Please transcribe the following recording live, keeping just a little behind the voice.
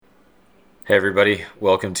Hey everybody,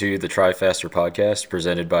 welcome to the Try Faster podcast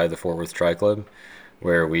presented by the Fort Worth Tri Club,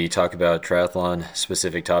 where we talk about triathlon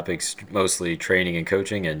specific topics, mostly training and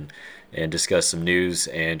coaching, and discuss some news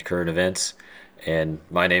and current events. And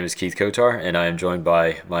my name is Keith Kotar, and I am joined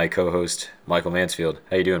by my co-host Michael Mansfield.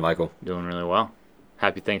 How you doing, Michael? Doing really well.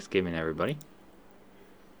 Happy Thanksgiving, everybody.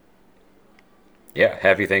 Yeah,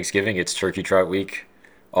 happy Thanksgiving. It's Turkey Trot Week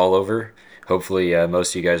all over. Hopefully,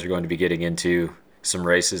 most of you guys are going to be getting into some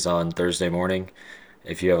races on Thursday morning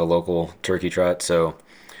if you have a local turkey trot. So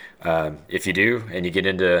if you do and you get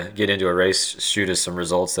into a race, shoot us some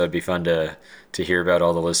results. That'd be fun to hear about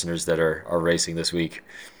all the listeners that are racing this week.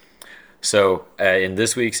 So in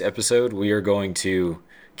this week's episode, we are going to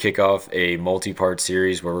kick off a multi-part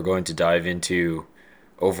series where we're going to dive into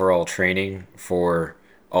overall training for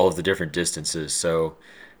all of the different distances. So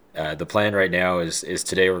the plan right now is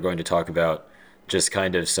today we're going to talk about just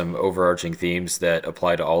kind of some overarching themes that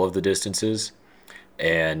apply to all of the distances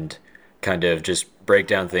and kind of just break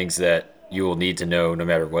down things that you will need to know no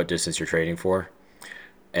matter what distance you're training for.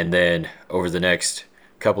 And then over the next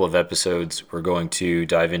couple of episodes, we're going to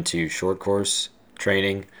dive into short course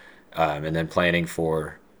training and then planning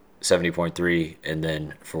for 70.3 and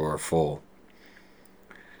then for full.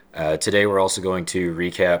 Today, we're also going to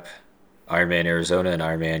recap Ironman Arizona and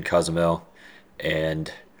Ironman Cozumel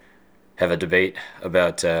and have a debate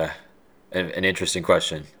about an interesting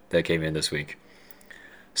question that came in this week.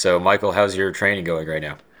 So, Michael, how's your training going right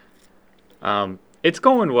now? It's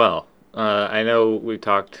going well. I know we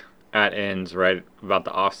talked at ends right about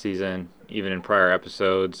the off season, even in prior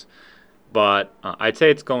episodes, but I'd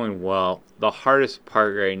say it's going well. The hardest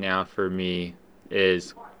part right now for me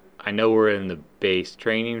is I know we're in the base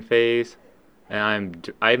training phase,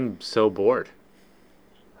 and I'm so bored.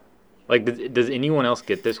 Like, does anyone else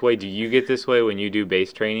get this way? Do you get this way when you do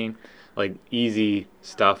base training? Like easy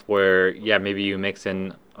stuff where, yeah, maybe you mix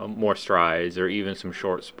in more strides or even some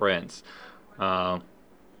short sprints. Uh,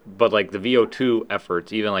 but like the VO2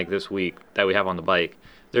 efforts, even like this week that we have on the bike,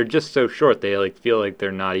 they're just so short. They like feel like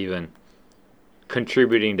they're not even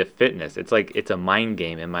contributing to fitness. It's like it's a mind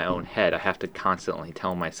game in my own head. I have to constantly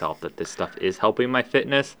tell myself that this stuff is helping my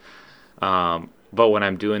fitness. But when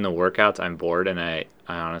I'm doing the workouts, I'm bored and I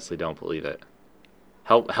honestly don't believe it.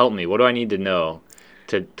 Help me. What do I need to know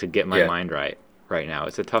to get my Yeah, mind right now?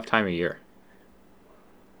 It's a tough time of year.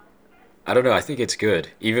 I don't know. I think it's good.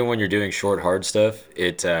 Even when you're doing short, hard stuff,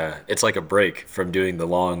 it's like a break from doing the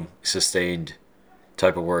long, sustained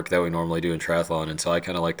type of work that we normally do in triathlon. And so I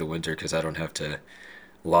kind of like the winter because I don't have to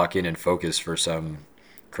lock in and focus for some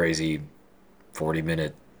crazy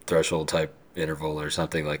 40-minute threshold type interval or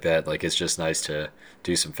something like that. Like it's just nice to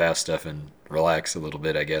do some fast stuff and relax a little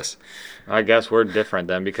bit, I guess. I guess we're different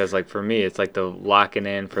then because like for me it's like the locking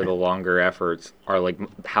in for the longer efforts are like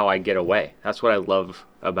how I get away. That's what I love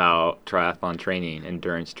about triathlon training,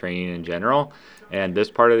 endurance training in general. And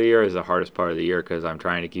this part of the year is the hardest part of the year because I'm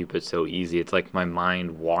trying to keep it so easy. It's like my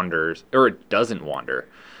mind wanders or it doesn't wander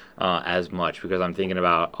as much because I'm thinking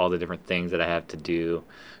about all the different things that I have to do,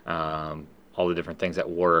 all the different things at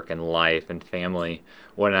work and life and family.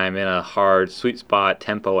 When I'm in a hard sweet spot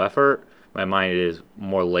tempo effort, my mind is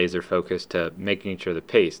more laser focused to making sure the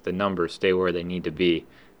pace, the numbers stay where they need to be.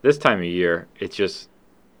 This time of year, it's just,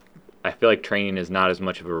 I feel like training is not as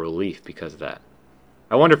much of a relief because of that.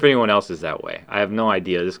 I wonder if anyone else is that way. I have no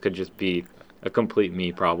idea. This could just be a complete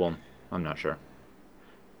me problem. I'm not sure.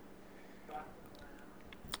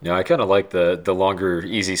 No, I kind of like the longer,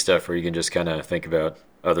 easy stuff where you can just kind of think about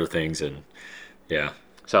other things and yeah,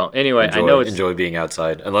 So, anyway, I enjoy know it's enjoy being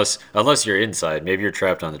outside. Unless you're inside, maybe you're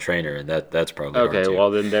trapped on the trainer, and that's probably hard okay. too.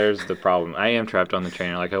 Well, then there's the problem. I am trapped on the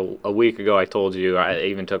trainer. Like a week ago, I told you I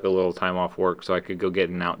even took a little time off work so I could go get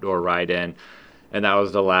an outdoor ride in. And that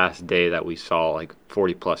was the last day that we saw like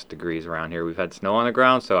 40 plus degrees around here. We've had snow on the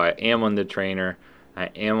ground, so I am on the trainer. I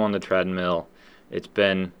am on the treadmill. It's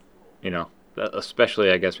been, you know,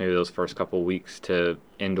 especially I guess maybe those first couple weeks to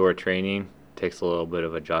indoor training takes a little bit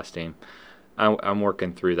of adjusting. I'm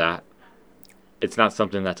working through that. It's not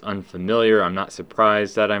something that's unfamiliar. I'm not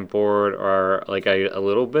surprised that I'm bored or like I a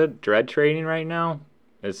little bit dread training right now.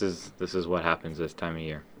 This is what happens this time of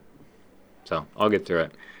year. So I'll get through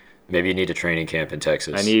it. Maybe you need a training camp in I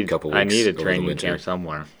Texas a need couple I need weeks a over the training camp winter.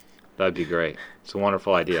 somewhere. That'd be great. It's a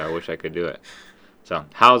wonderful idea. I wish I could do it. So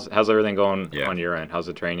how's everything going Yeah. on your end? How's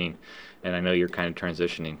the training? And I know you're kind of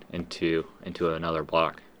transitioning into another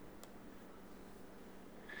block.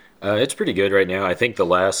 It's pretty good right now. I think the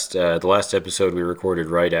last episode we recorded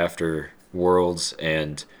right after Worlds,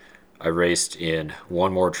 and I raced in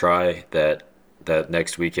one more try that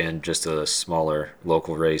next weekend, just a smaller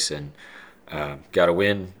local race, and got a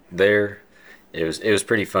win there. it was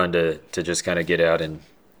pretty fun to just kind of get out and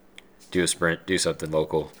do a sprint, do something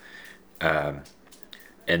local. Um,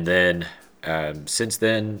 and then since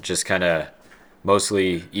then, just kind of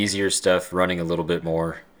mostly easier stuff, running a little bit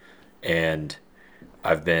more, and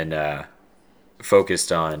I've been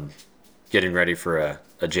focused on getting ready for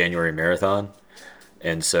a January marathon.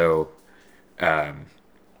 And so,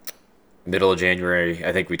 middle of January,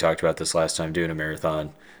 I think we talked about this last time, doing a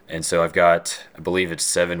marathon. And so I've got, I believe it's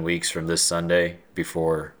 7 weeks from this Sunday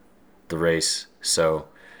before the race. So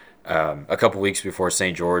a couple weeks before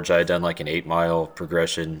St. George, I had done like an 8 mile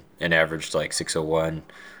progression and averaged like 6:01,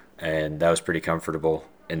 and that was pretty comfortable.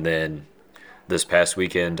 And then this past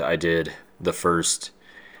weekend, I did the first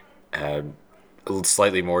uh,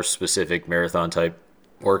 slightly more specific marathon type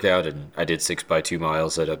workout, and I did 6 by 2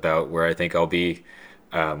 miles at about where I think I'll be,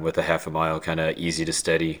 with a half a mile kind of easy to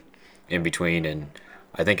steady in between. And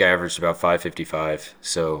I think I averaged about 5:55,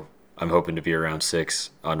 so I'm hoping to be around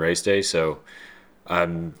 6 on race day. So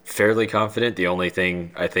I'm fairly confident. The only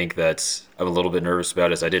thing I think that's I'm a little bit nervous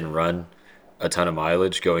about is I didn't run a ton of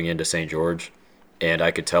mileage going into St. George, and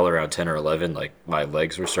I could tell around 10 or 11 like my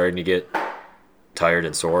legs were starting to get tired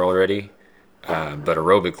and sore already. But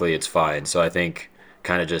aerobically, it's fine. So I think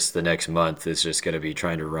kind of just the next month is just going to be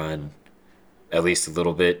trying to run at least a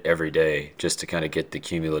little bit every day just to kind of get the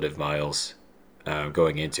cumulative miles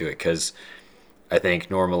going into it. Because I think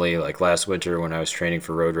normally, like last winter when I was training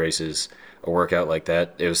for road races, a workout like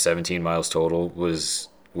that, it was 17 miles total,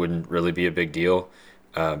 wouldn't really be a big deal.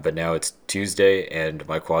 But now it's Tuesday and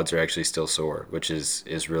my quads are actually still sore, which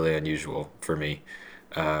is really unusual for me.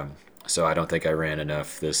 So I don't think I ran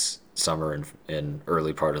enough this summer and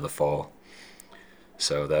early part of the fall.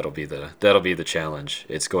 So that'll be the challenge.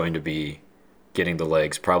 It's going to be getting the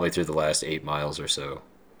legs probably through the last 8 miles or so.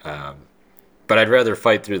 Um, but I'd rather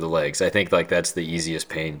fight through the legs. I think like that's the easiest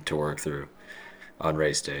pain to work through on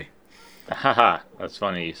race day. Haha, that's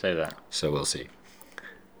funny you say that. So we'll see.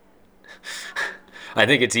 I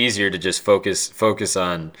think it's easier to just focus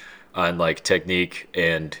on like technique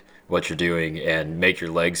and what you're doing and make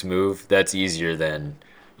your legs move. That's easier than,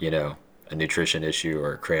 you know, a nutrition issue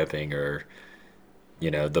or cramping or,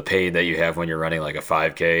 the pain that you have when you're running like a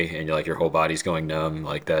 5K and you're like your whole body's going numb.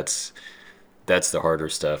 Like that's the harder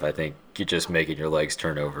stuff. I think you just making your legs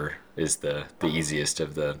turn over is the easiest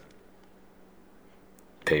of the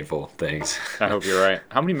painful things. I hope you're right.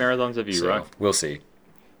 How many marathons have you run? So we'll see.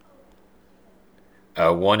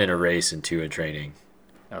 One in a race and two in training.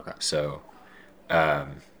 Okay. So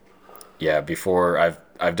yeah, before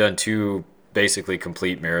I've done two basically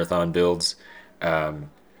complete marathon builds, um,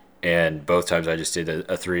 and both times I just did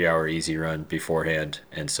a 3 hour easy run beforehand,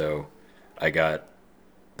 and so I got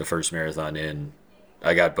the first marathon in.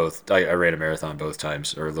 I got both. I ran a marathon both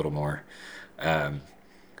times or a little more. Um,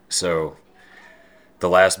 so the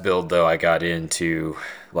last build though, I got into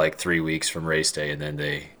like 3 weeks from race day, and then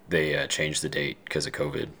they changed the date because of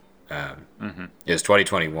COVID. Hmm. It was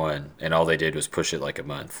 2021, and all they did was push it like a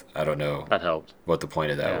month. I don't know That helped. what the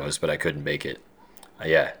point of that Yeah. was, but I couldn't make it.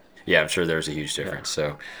 Yeah, yeah, I'm sure there's a huge Yeah. difference.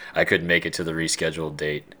 So I couldn't make it to the rescheduled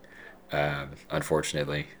date,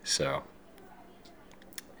 unfortunately. So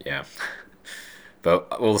yeah,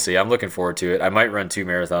 but we'll see. I'm looking forward to it. I might run two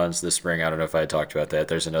marathons this spring. I don't know if I had talked about that.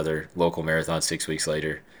 There's another local marathon 6 weeks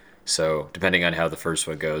later. So depending on how the first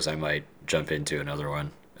one goes, I might jump into another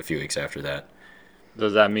one a few weeks after that.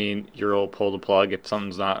 Does that mean you'll pull the plug if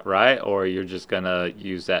something's not right, or you're just gonna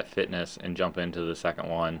use that fitness and jump into the second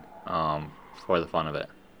one for the fun of it?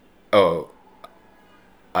 Oh,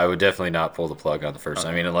 I would definitely not pull the plug on the first. I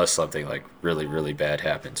Okay. mean, unless something like really, really bad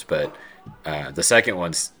happens. But the second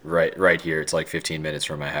one's right here. It's like 15 minutes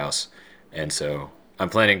from my house, and so I'm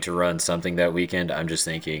planning to run something that weekend. I'm just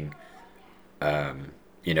thinking,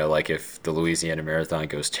 like if the Louisiana Marathon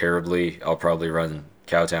goes terribly, I'll probably run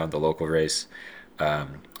Cowtown, the local race.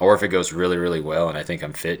 Or if it goes really, really well, and I think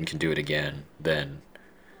I'm fit and can do it again, then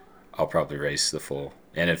I'll probably race the full.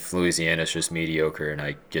 And if Louisiana's just mediocre and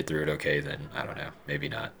I get through it okay, then I don't know, maybe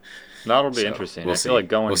not. That'll be So interesting. we'll I feel see.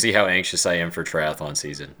 like We'll going, see how anxious I am for triathlon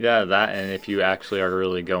season. yeah, that, and if you actually are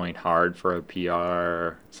really going hard for a PR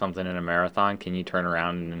or something in a marathon, can you turn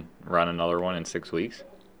around and run another one in 6 weeks?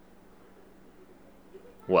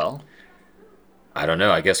 Well, I don't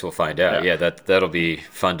know. I guess we'll find out. yeah. Yeah, that'll be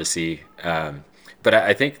fun to see. But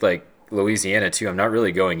I think like Louisiana too. I'm not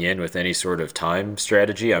really going in with any sort of time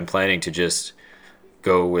strategy. I'm planning to just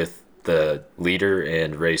go with the leader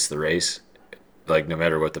and race the race, like no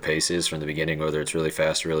matter what the pace is from the beginning, whether it's really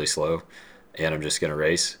fast or really slow, and I'm just gonna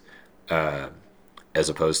race, uh, as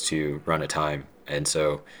opposed to run a time. And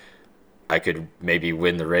so I could maybe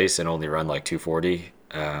win the race and only run like 240.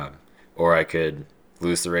 or I could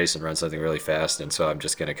lose the race and run something really fast. And so I'm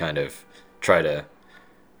just going to kind of try to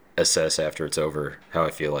assess after it's over how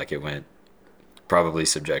I feel like it went, probably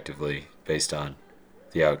subjectively based on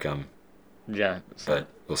the outcome, Yeah. So but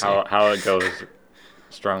we'll see. how it goes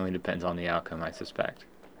strongly depends on the outcome, I suspect.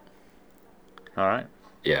 All right.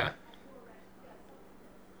 Yeah.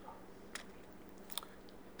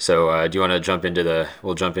 So do you want to jump into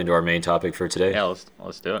we'll jump into our main topic for today? Yeah.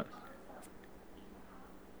 Let's do it.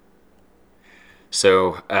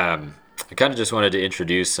 So I kind of just wanted to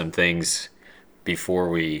introduce some things before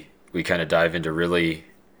we kind of dive into really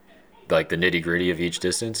like the nitty gritty of each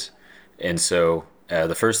distance. And so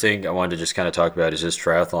the first thing I wanted to just kind of talk about is just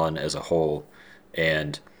triathlon as a whole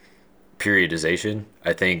and periodization.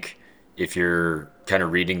 I think if you're kind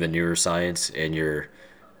of reading the newer science and you're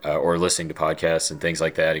or listening to podcasts and things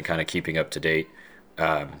like that and kind of keeping up to date,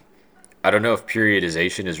 I don't know if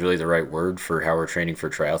periodization is really the right word for how we're training for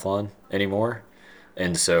triathlon anymore.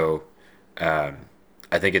 And so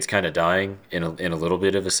I think it's kind of dying in a little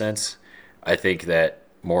bit of a sense. I think that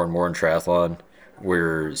more and more in triathlon,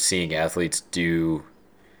 we're seeing athletes do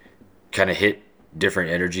kind of hit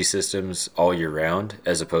different energy systems all year round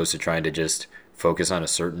as opposed to trying to just focus on a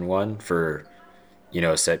certain one for,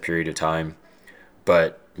 a set period of time.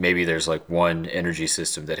 But maybe there's like one energy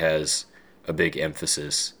system that has a big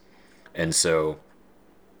emphasis. And so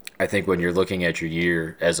I think when you're looking at your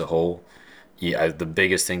year as a whole, the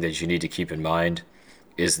biggest thing that you need to keep in mind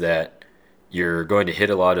is that you're going to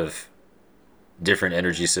hit a lot of different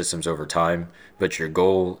energy systems over time, but your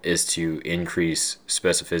goal is to increase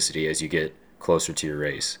specificity as you get closer to your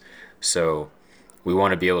race. So we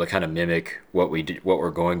want to be able to kind of mimic what we're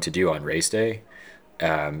going to do on race day,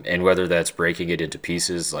 and whether that's breaking it into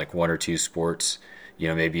pieces like one or two sports.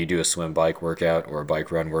 Maybe you do a swim bike workout or a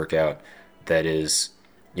bike run workout that is,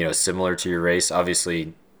 similar to your race.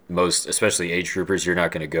 Obviously, most, especially age groupers, you're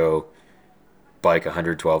not going to go bike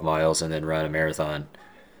 112 miles and then run a marathon,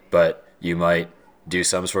 but you might do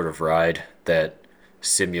some sort of ride that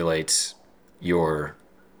simulates your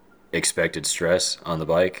expected stress on the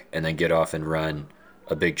bike and then get off and run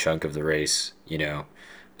a big chunk of the race,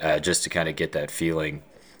 just to kind of get that feeling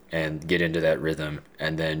and get into that rhythm.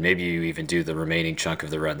 And then maybe you even do the remaining chunk of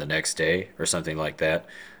the run the next day or something like that,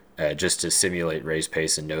 just to simulate race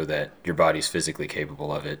pace and know that your body's physically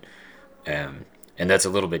capable of it. And that's a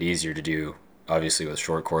little bit easier to do, obviously, with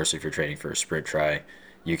short course. If you're training for a sprint try,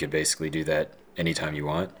 you can basically do that anytime you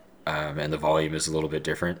want, and the volume is a little bit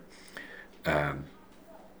different.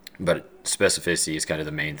 But specificity is kind of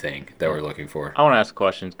the main thing that we're looking for. I want to ask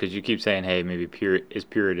questions because you keep saying, "Hey, maybe is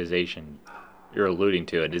periodization." You're alluding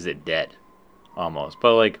to it. Is it dead, almost?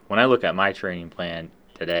 But like when I look at my training plan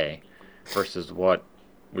today versus what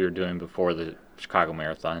we were doing before the Chicago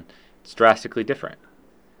Marathon, it's drastically different.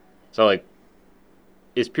 So like,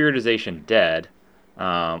 is periodization dead,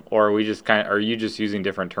 or are we just are you just using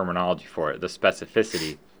different terminology for it? The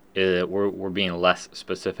specificity is we're being less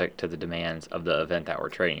specific to the demands of the event that we're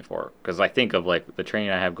training for. Because I think of like the training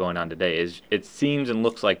I have going on today is it seems and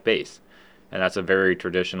looks like base, and that's a very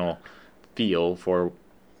traditional feel for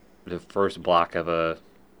the first block of a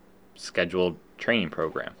scheduled training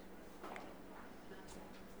program.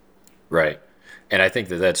 Right. And I think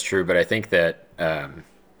that that's true, but I think that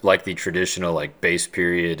like the traditional like base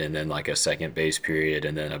period and then like a second base period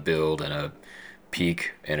and then a build and a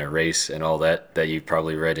peak and a race and all that you've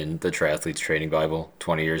probably read in the triathlete's training bible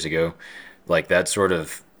 20 years ago, like that sort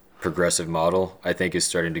of progressive model I think is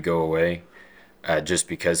starting to go away, just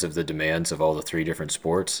because of the demands of all the three different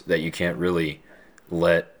sports, that you can't really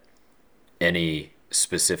let any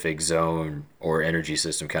specific zone or energy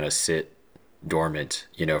system kind of sit dormant,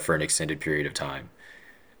 for an extended period of time.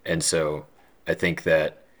 And so I think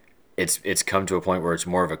that it's come to a point where it's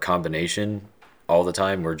more of a combination all the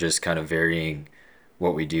time. We're just kind of varying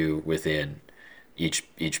what we do within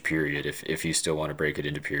each period, if you still want to break it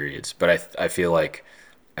into periods. But I feel like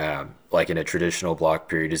in a traditional block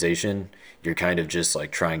periodization, you're kind of just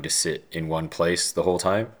like trying to sit in one place the whole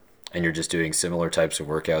time, and you're just doing similar types of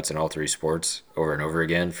workouts in all three sports over and over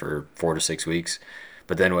again for 4 to 6 weeks.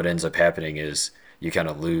 But then what ends up happening is you kind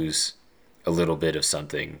of lose a little bit of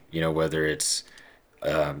something, whether it's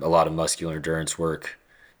a lot of muscular endurance work,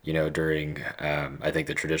 during, I think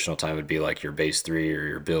the traditional time would be like your base three or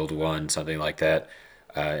your build one, something like that.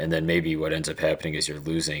 And then maybe what ends up happening is you're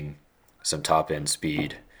losing some top end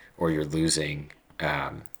speed, or you're losing,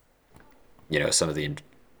 some of the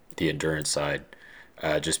endurance side,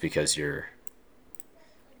 just because you're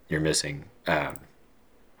missing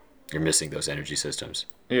you're missing those energy systems.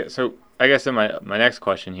 Yeah, so I guess my next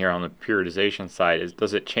question here on the periodization side is,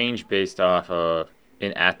 does it change based off of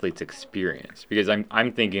an athlete's experience, because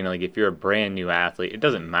I'm thinking like if you're a brand new athlete, it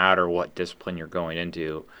doesn't matter what discipline you're going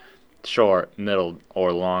into, short, middle,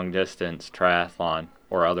 or long distance triathlon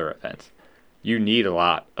or other events, you need a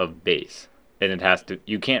lot of base. And it has to,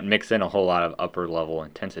 you can't mix in a whole lot of upper level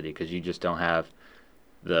intensity because you just don't have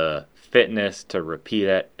the fitness to repeat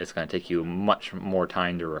it. It's going to take you much more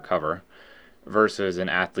time to recover versus an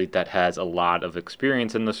athlete that has a lot of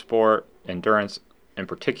experience in the sport, endurance in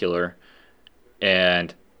particular,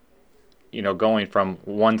 and going from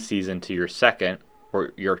one season to your second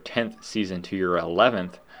or your 10th season to your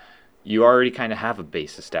 11th, you already kind of have a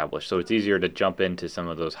base established. So it's easier to jump into some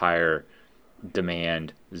of those higher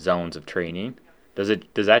demand zones of training. Does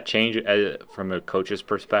that change from a coach's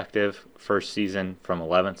perspective, first season from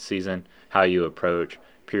 11th season, how you approach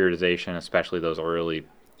periodization, especially those early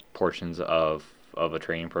portions of a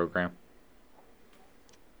training program?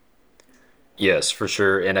 Yes, for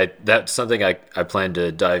sure. And that's something I plan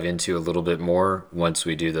to dive into a little bit more once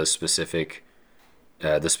we do the specific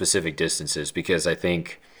distances, because I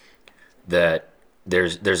think that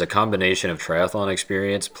there's a combination of triathlon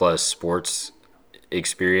experience plus sports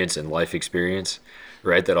experience and life experience,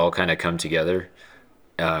 right? That all kind of come together.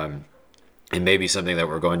 And maybe something that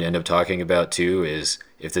we're going to end up talking about too is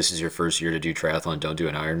if this is your first year to do triathlon, don't do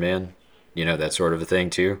an Ironman. That sort of a thing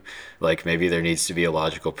too. Like maybe there needs to be a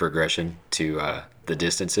logical progression to the Don't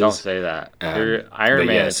distances. say that. Your Iron But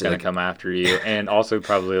Man yeah, is so going to like, come after you, and also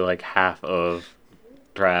probably like half of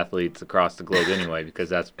triathletes across the globe anyway, because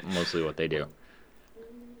that's mostly what they do.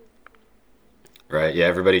 right, yeah,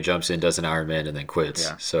 everybody jumps in, does an Ironman, and then quits.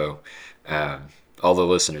 Yeah. So um, all the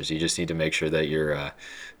listeners, you just need to make sure that you're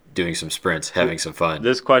doing some sprints, having some fun.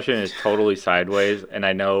 This question is totally sideways, and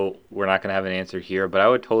I know we're not going to have an answer here, but I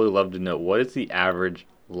would totally love to know what is the average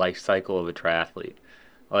life cycle of a triathlete?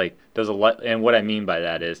 Like, and what I mean by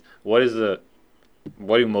that is, what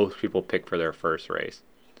do most people pick for their first race?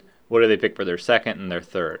 What do they pick for their second and their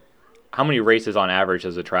third? How many races on average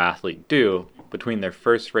does a triathlete do between their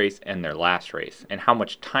first race and their last race? And how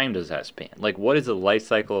much time does that span? Like, what does the life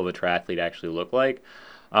cycle of a triathlete actually look like?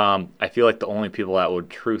 I feel like the only people that would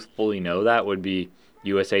truthfully know that would be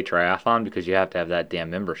USA Triathlon, because you have to have that damn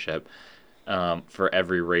membership for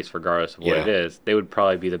every race, regardless of what it Yeah, is. They would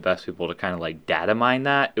probably be the best people to kind of like data mine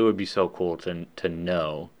that. It would be so cool to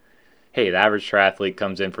know, hey, the average triathlete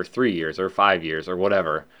comes in for 3 years or 5 years or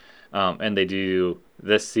whatever, and they do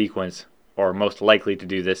this sequence, or most likely to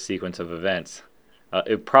do this sequence of events.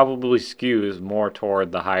 It probably skews more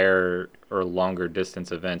toward the higher or longer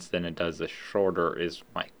distance events than it does the shorter, is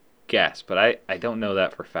my guess. But I don't know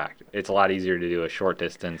that for a fact. It's a lot easier to do a short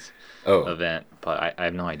distance oh event, but I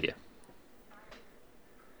have no idea.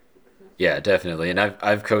 yeah, definitely. And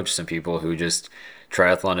I've coached some people who just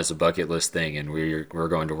triathlon is a bucket list thing, and we're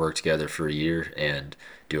going to work together for a year and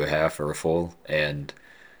do a half or a full, and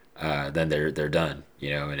then they're done,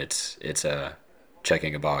 and it's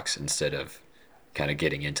checking a box instead of kind of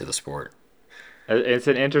getting into the sport. It's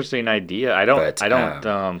an interesting idea. I don't But I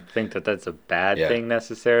don't think that that's a bad yeah, thing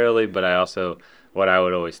necessarily, but I also, what I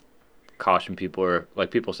would always caution people, or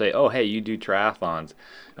like people say, "Oh, hey, you do triathlons."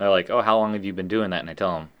 And they're like, "Oh, how long have you been doing that?" And I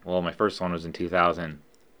tell them, "Well, my first one was in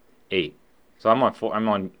 2008, so I'm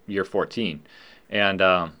on year 14," and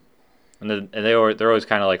they're always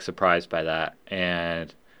kind of like surprised by that.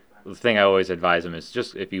 And the thing I always advise them is,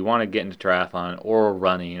 just if you want to get into triathlon or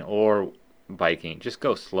running or biking, just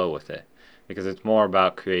go slow with it, because it's more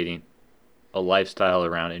about creating a lifestyle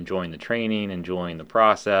around enjoying the training, enjoying the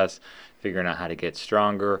process, figuring out how to get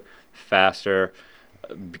stronger, faster,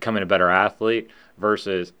 becoming a better athlete,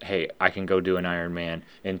 versus, hey, I can go do an Ironman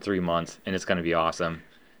in 3 months and it's going to be awesome.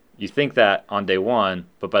 You think that on day one,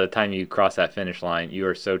 but by the time you cross that finish line, you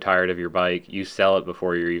are so tired of your bike, you sell it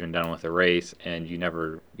before you're even done with the race, and you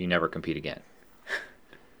never compete again.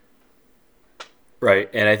 right.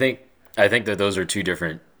 And I think that those are two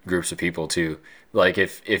different groups of people too. Like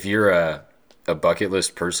if you're a bucket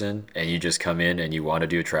list person and you just come in and you want to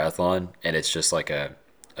do a triathlon and it's just like a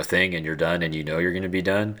thing and you're done and you're going to be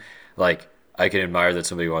done, like I can admire that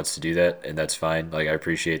somebody wants to do that and that's fine. Like I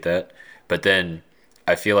appreciate that. But then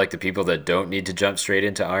I feel like the people that don't need to jump straight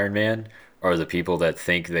into Ironman are the people that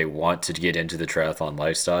think they want to get into the triathlon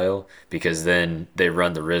lifestyle, because then they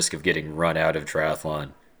run the risk of getting run out of triathlon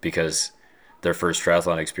because their first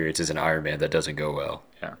triathlon experience is an Ironman that doesn't go well.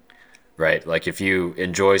 Yeah. Right? Like if you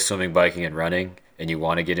enjoy swimming, biking, and running, and you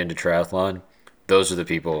want to get into triathlon, those are the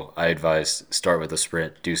people I advise start with a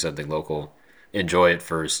sprint, do something local, enjoy it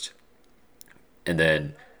first, and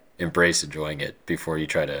then embrace enjoying it before you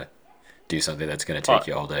try to do something that's going to Uh, take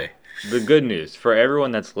you all day. the good news for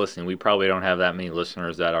everyone that's listening, we probably don't have that many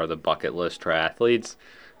listeners that are the bucket list triathletes.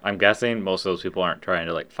 I'm guessing most of those people aren't trying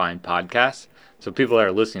to like find podcasts. So people that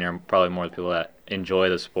are listening are probably more the people that enjoy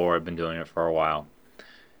the sport, have been doing it for a while.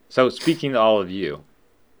 So speaking to all of you,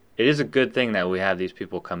 it is a good thing that we have these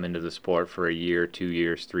people come into the sport for a year, 2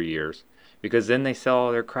 years, 3 years, because then they sell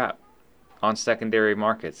all their crap on secondary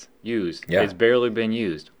markets, used. Yeah. It's barely been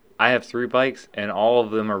used. I have 3 bikes, and all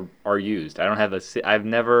of them are used. I don't have I've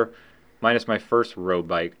never, minus my first road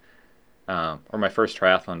bike, or my first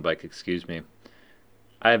triathlon bike, excuse me.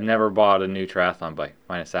 I have never bought a new triathlon bike,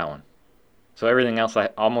 minus that one. So everything else,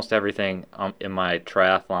 almost everything in my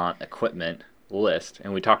triathlon equipment list,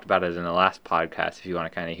 and we talked about it in the last podcast if you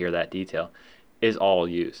want to kind of hear that detail, is all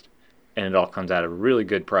used. And it all comes at a really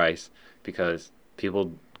good price because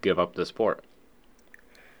people give up the sport.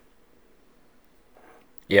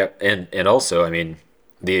 Yeah, and also, I mean,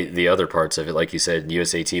 the other parts of it, like you said,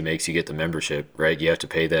 USAT makes you get the membership, right? You have to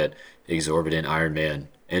pay that exorbitant Ironman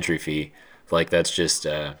entry fee. Like that's just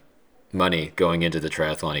money going into the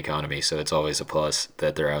triathlon economy. So it's always a plus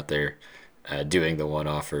that they're out there doing the one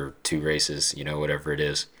off or 2 races, whatever it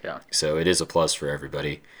is. Yeah. So it is a plus for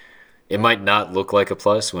everybody. It might not look like a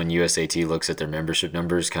plus when USAT looks at their membership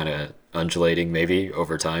numbers, kind of undulating maybe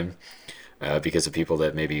over time because of people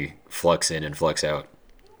that maybe flux in and flux out.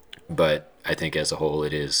 But I think as a whole,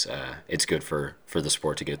 it's good for the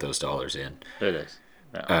sport to get those dollars in. It is.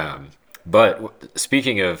 Yeah. But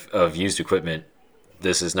speaking of used equipment,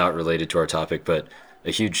 this is not related to our topic, but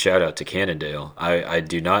a huge shout out to Cannondale. I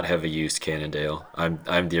do not have a used Cannondale.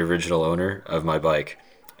 I'm the original owner of my bike,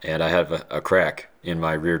 and I have a crack in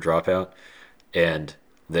my rear dropout, and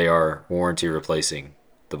they are warranty replacing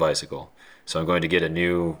the bicycle. So I'm going to get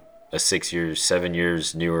a 6 years, 7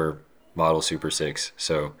 years newer model Super 6.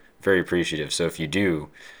 So very appreciative. So if you do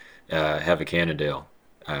have a Cannondale,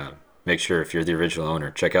 make sure if you're the original owner,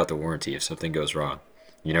 check out the warranty if something goes wrong.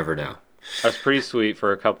 You never know. That's pretty sweet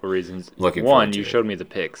for a couple of reasons. Looking One, forward to you it. showed me the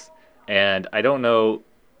pics, and I don't know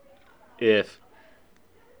if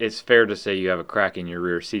it's fair to say you have a crack in your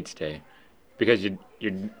rear seat stay because your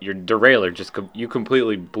derailleur you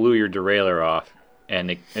completely blew your derailleur off,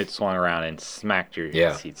 and it swung around and smacked your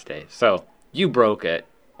Yeah. seat stay. So you broke it,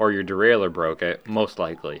 or your derailleur broke it, most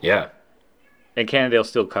likely. Yeah. And Cannondale's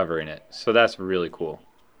still covering it, so that's really cool.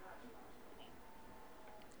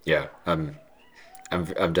 Yeah.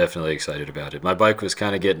 I'm definitely excited about it. My bike was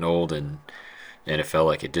kind of getting old and it felt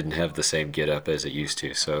like it didn't have the same get up as it used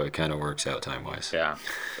to, so it kind of works out time wise. Yeah,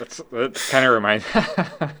 that kind of reminds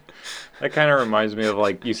that kind of reminds me of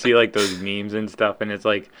like you see like those memes and stuff, and it's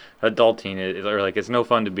like adulting or like it's no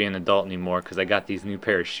fun to be an adult anymore because I got these new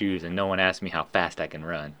pair of shoes and no one asked me how fast I can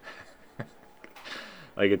run.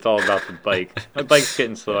 Like it's all about the bike. My bike's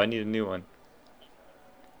getting slow. I need a new one.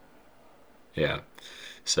 Yeah.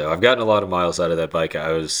 So I've gotten a lot of miles out of that bike.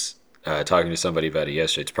 I was talking to somebody about it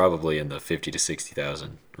yesterday. It's probably in the 50 to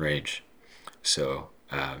 60,000 range. So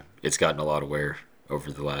it's gotten a lot of wear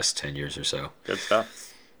over the last 10 years or so. Good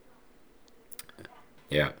stuff.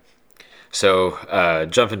 Yeah. So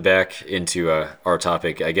jumping back into our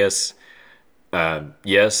topic, I guess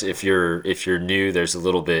yes, if you're new, there's a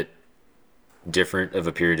little bit different of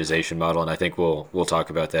a periodization model, and I think we'll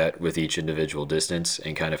talk about that with each individual distance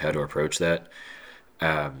and kind of how to approach that.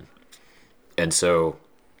 And so,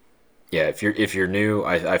 yeah, if you're new,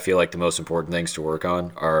 I feel like the most important things to work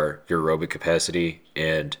on are your aerobic capacity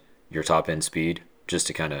and your top end speed, just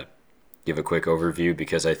to kind of give a quick overview,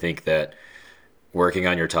 because I think that working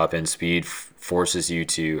on your top end speed forces you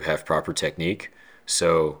to have proper technique.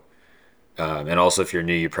 So, and also if you're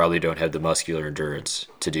new, you probably don't have the muscular endurance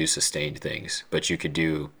to do sustained things, but you could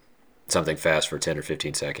do something fast for 10 or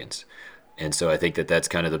 15 seconds. And so I think that that's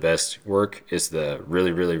kind of the best work is the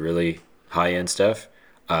really, really, really high end stuff.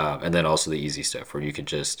 And then also the easy stuff where you can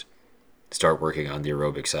just start working on the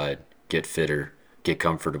aerobic side, get fitter, get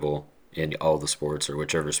comfortable in all the sports or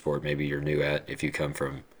whichever sport maybe you're new at if you come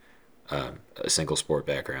from a single sport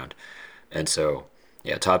background. And so,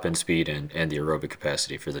 yeah, top end speed and the aerobic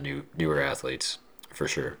capacity for the newer athletes for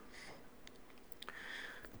sure.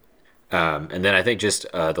 And then I think just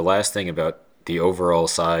the last thing about the overall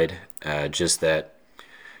side, just that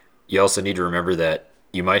you also need to remember that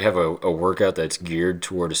you might have a workout that's geared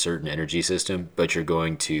toward a certain energy system, but you're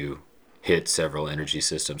going to hit several energy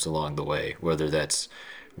systems along the way, whether that's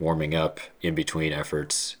warming up in between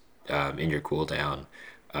efforts, in your cool down,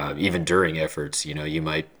 even during efforts. You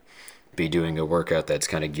might be doing a workout that's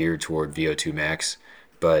kind of geared toward VO2 max,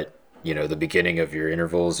 but the beginning of your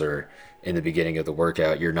intervals or in the beginning of the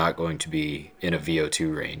workout, you're not going to be in a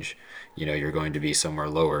VO2 range. You're going to be somewhere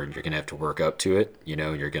lower and you're going to have to work up to it.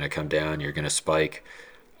 You're going to come down, you're going to spike.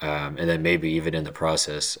 And then maybe even in the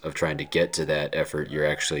process of trying to get to that effort, you're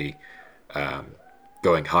actually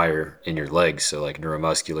going higher in your legs. So, like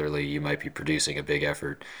neuromuscularly, you might be producing a big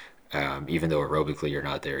effort, even though aerobically you're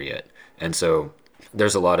not there yet. And so,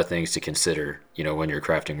 there's a lot of things to consider, when you're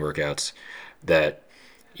crafting workouts that,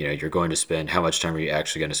 you're going to spend, how much time are you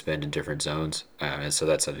actually going to spend in different zones. And so,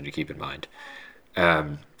 that's something to keep in mind.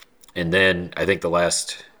 And then I think the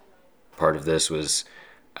last part of this was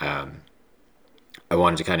I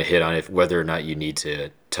wanted to kind of hit on if whether or not you need to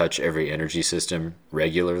touch every energy system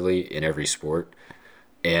regularly in every sport.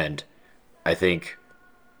 And I think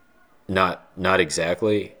not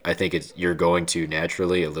exactly. I think it's you're going to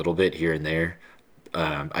naturally a little bit here and there.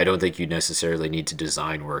 I don't think you necessarily need to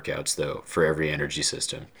design workouts though for every energy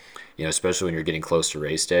system. Especially when you're getting close to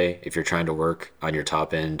race day. If you're trying to work on your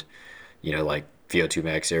top end, like VO2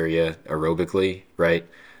 max area aerobically, right?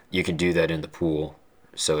 You can do that in the pool,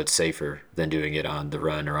 so it's safer than doing it on the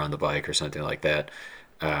run or on the bike or something like that.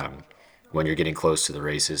 Um, when you're getting close to the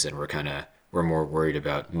races, and we're more worried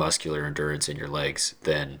about muscular endurance in your legs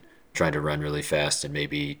than trying to run really fast and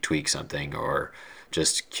maybe tweak something or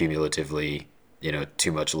just cumulatively,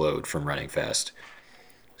 too much load from running fast.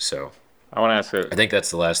 So I want to ask a I think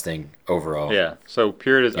that's the last thing overall. yeah. So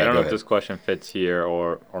period is I Yeah, don't know go if ahead. this question fits here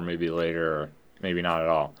or maybe later or maybe not at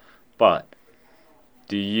all. But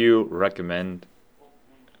do you recommend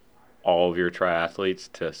all of your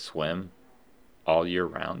triathletes to swim all year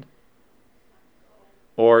round?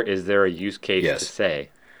 Or is there a use case to Yes. say,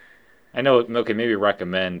 I know okay, maybe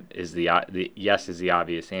recommend is the yes is the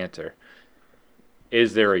obvious answer.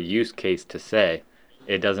 Is there a use case to say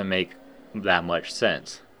it doesn't make that much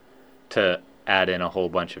sense to add in a whole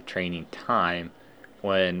bunch of training time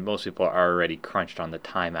when most people are already crunched on the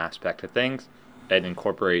time aspect of things and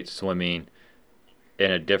incorporate swimming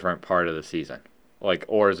in a different part of the season? Like,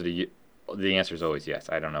 or is the answer is always yes?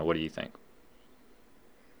 I don't know. What do you think?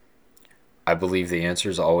 I believe the answer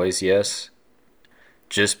is always yes,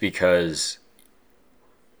 just because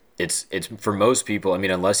it's for most people. I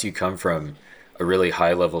mean, unless you come from a really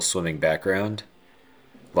high level swimming background,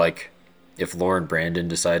 like if Lauren Brandon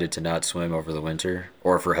decided to not swim over the winter,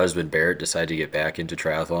 or if her husband Barrett decided to get back into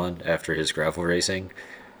triathlon after his gravel racing,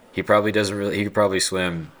 he probably doesn't really. He could probably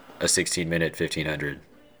swim a 16-minute 1500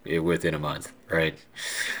 within a month, right?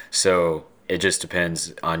 So it just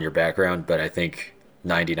depends on your background, but I think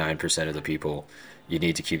 99% of the people you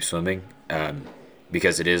need to keep swimming,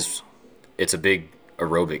 because it's a big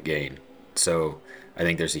aerobic gain. So I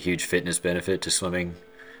think there's a huge fitness benefit to swimming,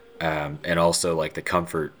 and also like the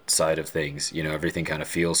comfort side of things. Everything kind of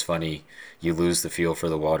feels funny. You lose the feel for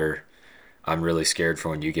the water. I'm really scared for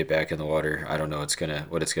when you get back in the water. I don't know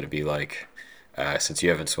what it's gonna be like, since you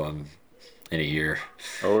haven't swum in a year.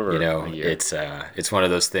 Over a year. It's one of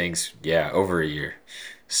those things. Yeah, over a year.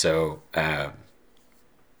 So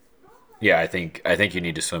yeah, I think you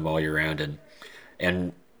need to swim all year round,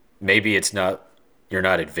 and maybe it's not you're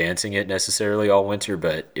not advancing it necessarily all winter,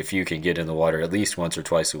 but if you can get in the water at least once or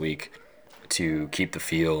twice a week to keep the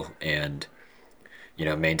feel and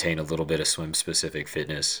maintain a little bit of swim specific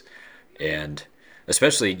fitness, and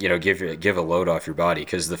especially give a load off your body,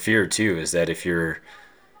 because the fear too is that if you're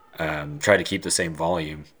try to keep the same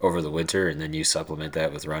volume over the winter and then you supplement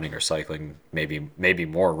that with running or cycling, maybe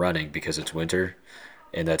more running because it's winter,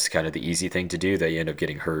 and that's kind of the easy thing to do, that you end up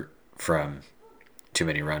getting hurt from too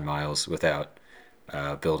many run miles without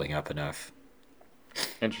building up enough.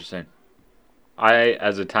 Interesting. I,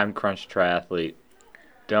 as a time crunch triathlete,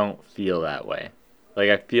 don't feel that way. Like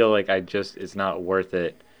I feel like it's not worth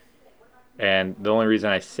it. And the only reason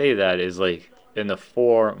I say that is like in the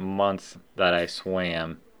 4 months that I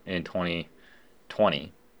swam in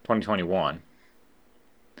 2020, 2021,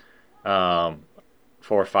 4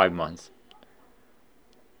 or 5 months,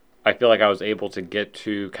 I feel like I was able to get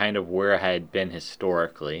to kind of where I had been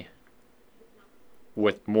historically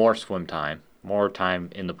with more swim time, more time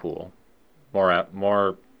in the pool,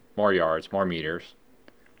 more yards, more meters,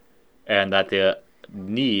 and that the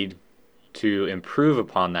need to improve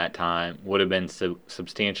upon that time would have been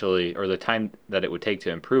substantially, or the time that it would take to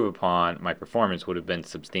improve upon my performance would have been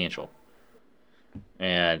substantial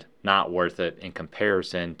and not worth it in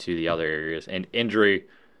comparison to the other areas. And injury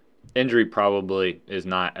probably is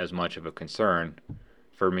not as much of a concern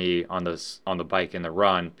for me on the bike and the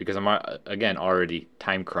run because I'm again already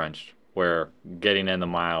time crunched. Where getting in the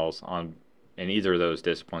miles on in either of those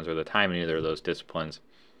disciplines or the time in either of those disciplines,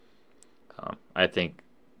 I think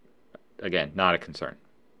again not a concern.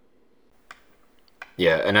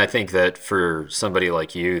 Yeah, and I think that for somebody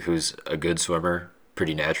like you who's a good swimmer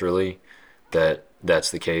pretty naturally, that's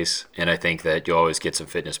the case. And I think that you'll always get some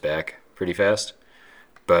fitness back pretty fast.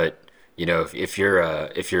 But if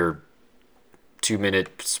you're 2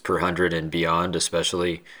 minutes per hundred and beyond,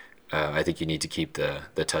 especially, I think you need to keep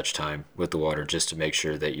the touch time with the water just to make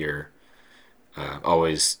sure that you're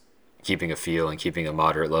always keeping a feel and keeping a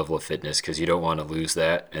moderate level of fitness because you don't want to lose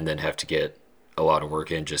that and then have to get a lot of work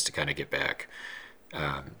in just to kind of get back.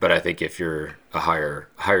 But I think if you're a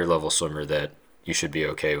higher level swimmer, that you should be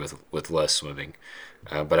okay with less swimming.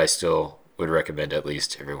 But I still would recommend at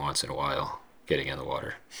least every once in a while getting in the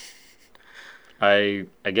water. I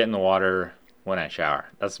get in the water when I shower.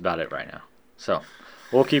 That's about it right now. So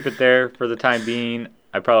we'll keep it there for the time being.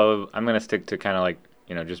 I'm gonna stick to kind of like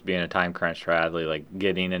just being a time crunch triathlete, like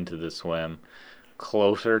getting into the swim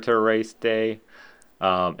closer to race day.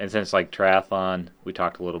 And since like triathlon, we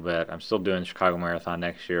talked a little bit. I'm still doing Chicago Marathon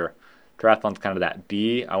next year. Triathlon's kind of that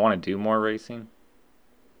B. I want to do more racing,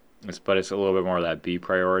 but it's a little bit more of that B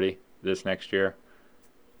priority this next year.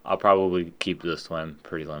 I'll probably keep the swim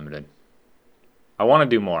pretty limited. I want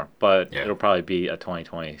to do more, but Yeah, it'll probably be a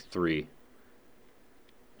 2023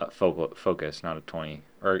 focus, not a 20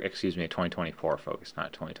 or excuse me, a 2024 focus, not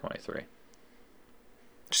a 2023.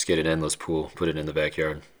 just get an endless pool, put it in the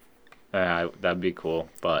backyard. That'd be cool,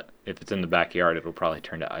 but if it's in the backyard, it'll probably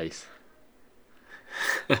turn to ice.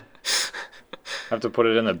 I have to put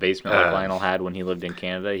it in the basement like Um, Lionel had when he lived in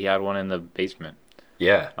Canada. He had one in the basement.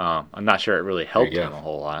 yeah, I'm not sure it really there you helped him go. a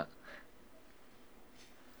whole lot,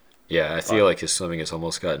 Yeah, I feel but like his swimming has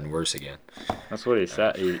almost gotten worse again. that's what he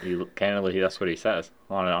said. Candidly, that's what he says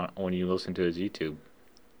when you listen to his YouTube.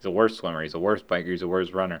 He's a worse swimmer. He's a worse biker. He's a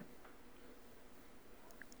worse runner.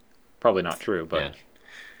 Probably not true, but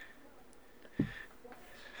Man,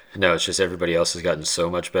 no, it's just everybody else has gotten so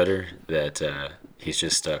much better that he's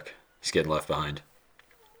just stuck. He's getting left behind.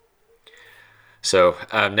 So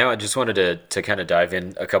now I just wanted to kind of dive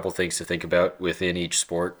in a couple things to think about within each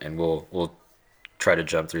sport, and we'll try to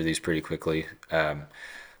jump through these pretty quickly.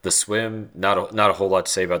 The swim, not a whole lot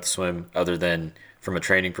to say about the swim, other than from a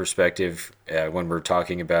training perspective. When we're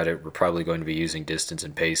talking about it, we're probably going to be using distance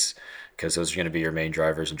and pace because those are going to be your main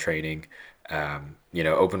drivers in training.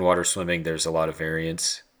 Open water swimming, there's a lot of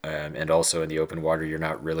variance, and also in the open water, you're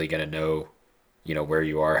not really going to know, where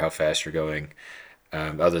you are, how fast you're going,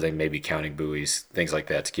 other than maybe counting buoys, things like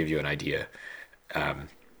that to give you an idea.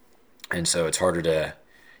 And so it's harder to,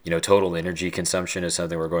 total energy consumption is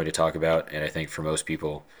something we're going to talk about. And I think for most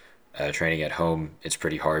people training at home, it's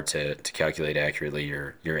pretty hard to calculate accurately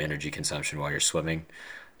your energy consumption while you're swimming.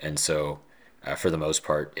 And so for the most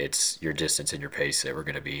part, it's your distance and your pace that we're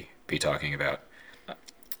going to be talking about.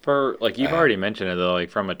 for like you've Uh, already mentioned it though, like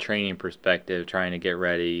from a training perspective, trying to get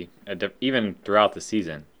ready, even throughout the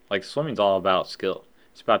season. Like swimming's all about skill.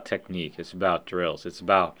 It's about technique. It's about drills. It's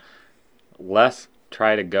about less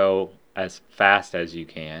try to go as fast as you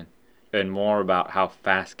can and more about how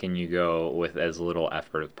fast can you go with as little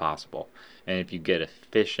effort as possible. And if you get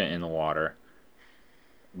efficient in the water,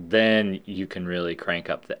 then you can really crank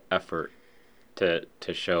up the effort to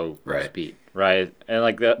show right. speed, right? And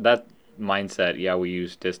like that mindset, yeah, we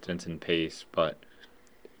use distance and pace, but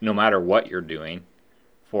no matter what you're doing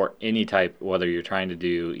for any type, whether you're trying to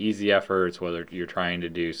do easy efforts, whether you're trying to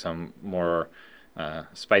do some more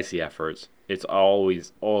spicy efforts, it's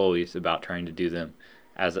always about trying to do them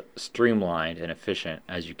as streamlined and efficient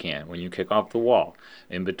as you can. When you kick off the wall,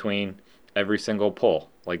 in between every single pull,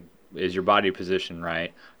 like is your body position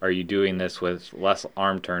right? Are you doing this with less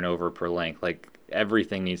arm turnover per length? Like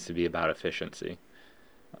everything needs to be about efficiency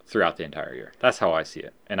throughout the entire year. That's how I see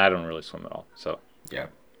it, and I don't really swim at all, so Yeah.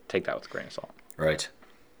 take that with a grain of salt. Right.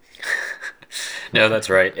 No, that's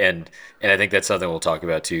right, and I think that's something we'll talk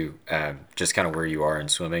about too. Just kind of where you are in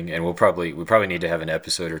swimming, and we probably need to have an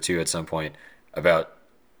episode or two at some point about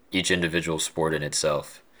each individual sport in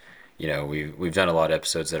itself. We've done a lot of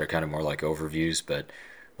episodes that are kind of more like overviews, but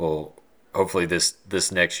we'll hopefully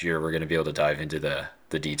this next year we're going to be able to dive into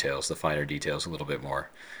the details, the finer details a little bit more.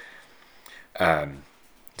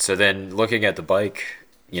 So then looking at the bike,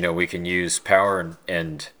 we can use power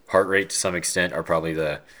and heart rate to some extent are probably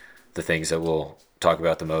the things that we'll talk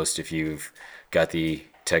about the most if you've got the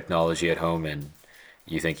technology at home and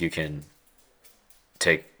you think you can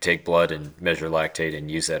take blood and measure lactate and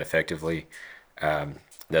use that effectively.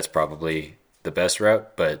 That's probably the best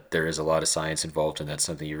route, but there is a lot of science involved, and that's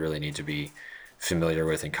something you really need to be familiar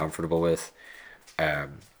with and comfortable with.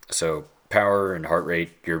 So power and heart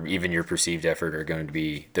rate, even your perceived effort are going to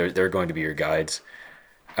be they're going to be your guides.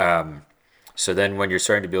 So then when you're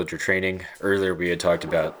starting to build your training, earlier we had talked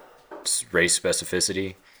about race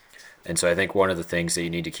specificity. And so I think one of the things that you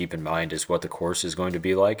need to keep in mind is what the course is going to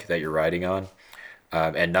be like that you're riding on,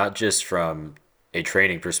 and not just from a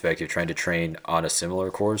training perspective, trying to train on a similar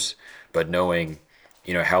course, but knowing,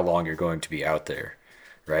 how long you're going to be out there,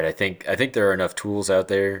 right? I think there are enough tools out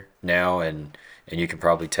there now, and you can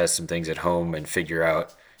probably test some things at home and figure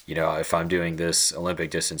out, if I'm doing this Olympic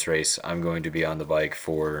distance race, I'm going to be on the bike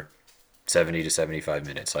for 70 to 75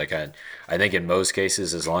 minutes. Like I think in most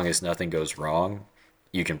cases, as long as nothing goes wrong,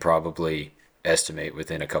 you can probably estimate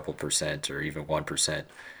within a couple percent or even 1%,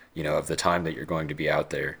 of the time that you're going to be out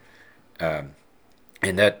there.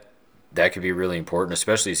 And that could be really important,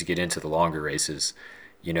 especially as you get into the longer races.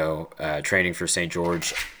 Training for St.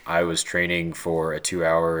 George, I was training for a 2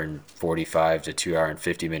 hour and 45 to 2 hour and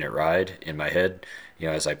 50-minute ride in my head,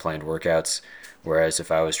 as I planned workouts. Whereas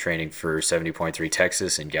if I was training for 70.3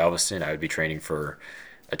 Texas in Galveston, I would be training for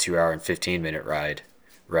a 2 hour and 15-minute ride,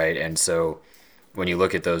 right? And so when you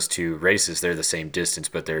look at those two races, they're the same distance,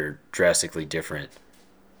 but they're drastically different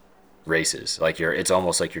races. Like it's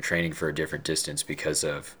almost like you're training for a different distance because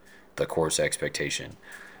of the course expectation.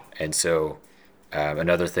 And so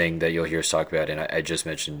another thing that you'll hear us talk about, and I just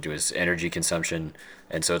mentioned, was energy consumption.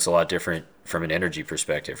 And so it's a lot different from an energy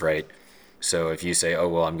perspective, right? So if you say, oh,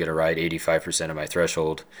 well, I'm going to ride 85% of my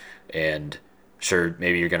threshold, and sure,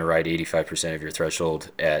 maybe you're going to ride 85% of your threshold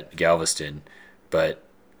at Galveston, but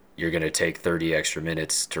you're going to take 30 extra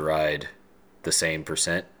minutes to ride the same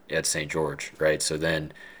percent at St. George, right? So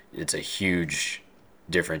then it's a huge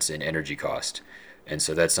difference in energy cost. And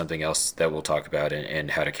so that's something else that we'll talk about, and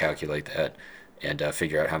how to calculate that, and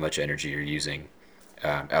figure out how much energy you're using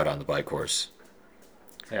out on the bike course.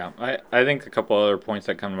 Yeah, I think a couple other points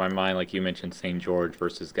that come to my mind, like you mentioned St. George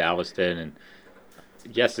versus Galveston, and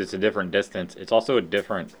yes, it's a different distance. It's also a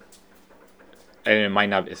different, and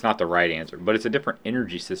it's not the right answer, but it's a different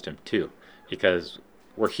energy system too, because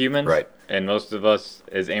we're humans, Right. and most of us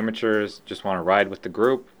as amateurs just want to ride with the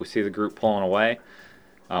group. We see the group pulling away.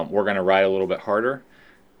 We're going to ride a little bit harder.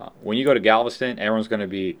 When you go to Galveston, everyone's going to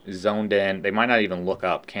be zoned in. They might not even look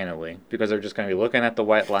up, candidly, because they're just going to be looking at the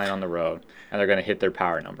white line on the road, and they're going to hit their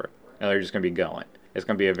power number, and they're just going to be going. It's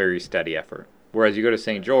going to be a very steady effort. Whereas you go to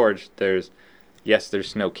St. George, there's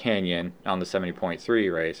Snow Canyon on the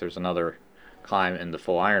 70.3 race. There's another climb in the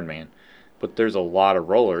full Ironman, but there's a lot of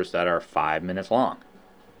rollers that are 5 minutes long,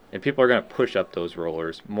 and people are going to push up those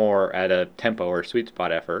rollers more at a tempo or sweet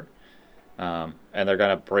spot effort. And they're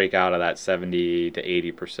going to break out of that 70 to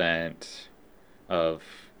 80% of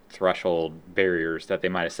threshold barriers that they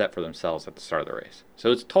might have set for themselves at the start of the race.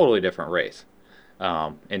 So it's a totally different race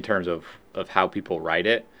in terms of how people ride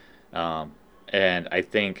it. And I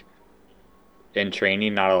think in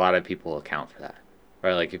training, not a lot of people account for that.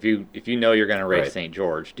 Right? Like if you know you're going to race Right. St.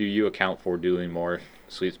 George, do you account for doing more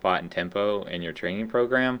sweet spot and tempo in your training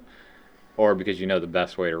program? Or because you know the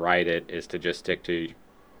best way to ride it is to just stick to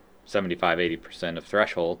 75-80% of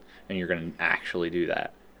threshold, and you're going to actually do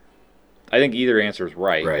that. I think either answer is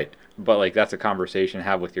right, Right. but like that's a conversation to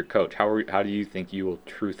have with your coach. How do you think you will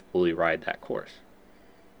truthfully ride that course?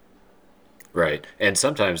 Right. And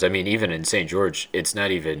sometimes, I mean, even in St. George, it's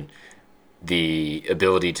not even the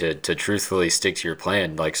ability to truthfully stick to your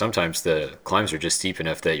plan. Like sometimes the climbs are just steep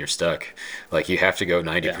enough that you're stuck. Like you have to go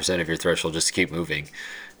Yeah. 90% of your threshold just to keep moving.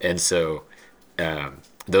 And so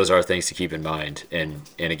those are things to keep in mind. And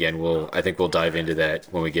again, I think we'll dive into that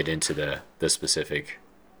when we get into the specific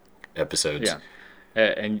episodes. Yeah.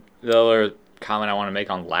 And the other comment I want to make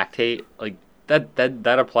on lactate, like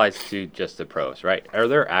that applies to just the pros, right? Are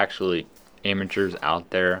there actually amateurs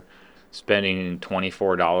out there spending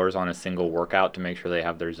 $24 on a single workout to make sure they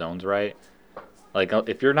have their zones right? Like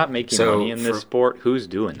if you're not making money So in this sport, who's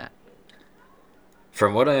doing that?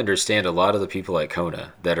 from what I understand, a lot of the people at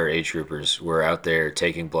Kona that are age groupers were out there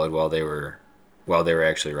taking blood while they were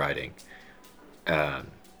actually riding.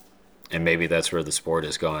 And maybe that's where the sport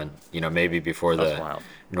has gone. Maybe before That's the wild.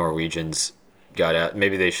 Norwegians got out,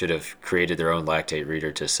 maybe they should have created their own lactate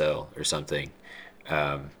reader to sell or something,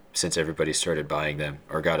 since everybody started buying them,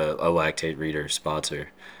 or got a lactate reader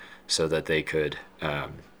sponsor so that they could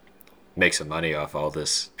make some money off all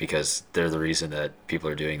this, because they're the reason that people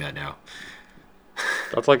are doing that now.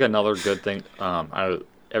 That's like another good thing.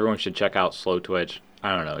 Everyone should check out Slow Twitch.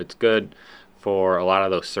 I don't know. It's good for a lot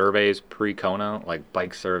of those surveys pre-Kona, like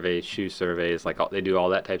bike surveys, shoe surveys. Like they do all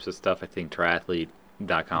that types of stuff. I think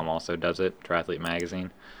triathlete.com also does it, Triathlete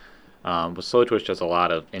Magazine. But Slow Twitch does a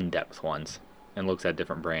lot of in-depth ones and looks at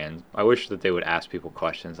different brands. I wish that they would ask people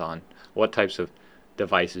questions on what types of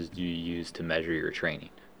devices do you use to measure your training,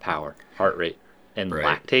 power, heart rate, and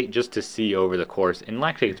Right. lactate, just to see over the course. And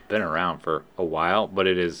lactate's been around for a while, but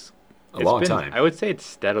it is A long time. I would say it's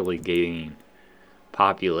steadily gaining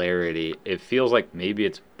popularity. It feels like maybe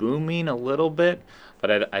it's booming a little bit,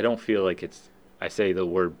 but I don't feel like it's, I say the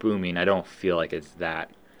word booming, I don't feel like it's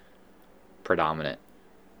that predominant.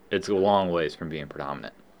 It's a long ways from being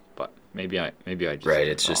predominant, but maybe I just Right.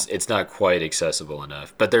 am It's wrong. just it's not quite accessible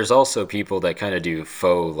enough. But there's also people that kind of do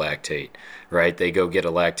faux lactate, right? They go get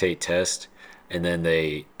a lactate test and then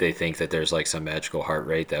they think that there's like some magical heart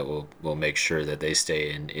rate that will make sure that they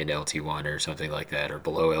stay in LT1 or something like that or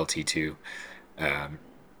below LT2. Um,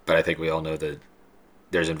 but I think we all know that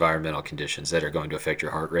there's environmental conditions that are going to affect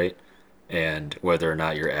your heart rate and whether or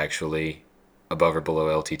not you're actually above or below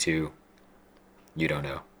LT2, you don't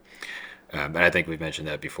know. And I think we've mentioned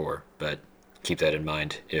that before, but keep that in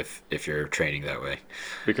mind if you're training that way.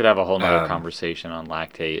 We could have a whole nother Um, conversation on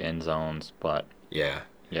lactate end zones, but yeah,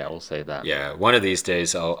 yeah, we'll save that. yeah. One of these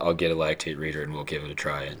days, I'll get a lactate reader and we'll give it a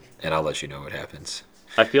try, and I'll let you know what happens.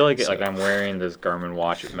 I feel like So, I'm wearing this Garmin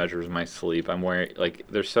watch. It measures my sleep. I'm wearing like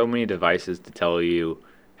there's so many devices to tell you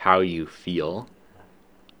how you feel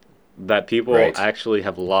that people right, actually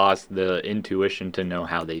have lost the intuition to know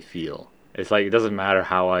how they feel. It's like it doesn't matter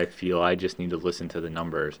how I feel. I just need to listen to the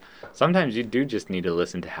numbers. Sometimes you do just need to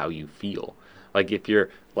listen to how you feel. Like if your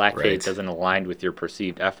lactate right. doesn't align with your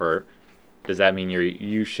perceived effort, does that mean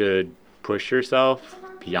you should push yourself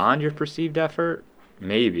beyond your perceived effort?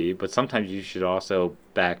 Maybe, but sometimes you should also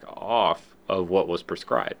back off of what was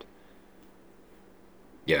prescribed.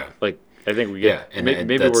 Yeah, Like I think yeah, and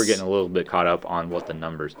maybe we're getting that's a little bit caught up on what the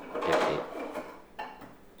numbers dictate.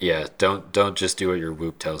 yeah. Don't just do what your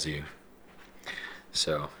Whoop tells you.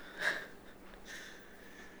 So,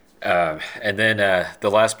 and then the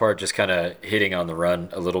last part, just kind of hitting on the run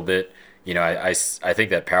a little bit. I think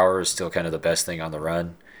that power is still kind of the best thing on the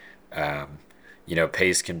run. Um,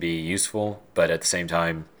 pace can be useful, but at the same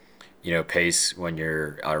time, pace when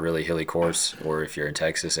you're on a really hilly course or if you're in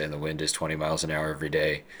Texas and the wind is 20 miles an hour every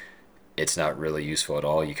day, it's not really useful at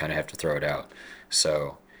all. You kind of have to throw it out.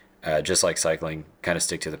 So, just like cycling, kind of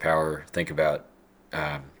stick to the power. Think about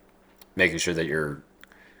making sure that your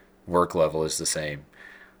work level is the same.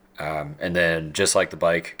 And then, just like the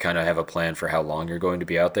bike, kind of have a plan for how long you're going to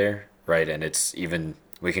be out there, right? And it's even,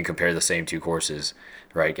 we can compare the same two courses,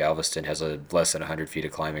 right? Galveston has a less than 100 feet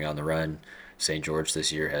of climbing on the run. St. George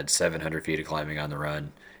this year had 700 feet of climbing on the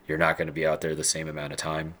run. You're not going to be out there the same amount of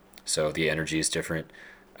time. So the energy is different.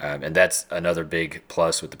 And that's another big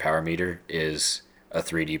plus with the power meter is a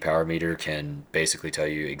 3D power meter can basically tell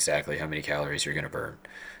you exactly how many calories you're going to burn.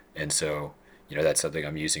 And so, that's something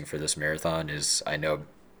I'm using for this marathon is I know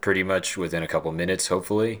pretty much within a couple minutes,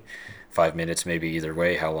 hopefully, 5 minutes maybe either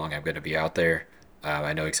way, how long I'm going to be out there.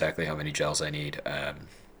 I know exactly how many gels I need,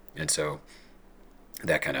 and so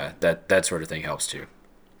that sort of thing helps too.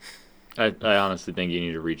 I honestly think you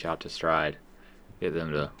need to reach out to Stride, get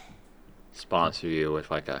them to sponsor you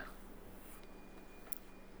with like a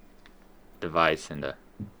device and a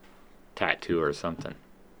tattoo or something.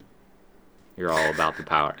 You're all about the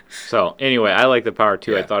power. So anyway, I like the power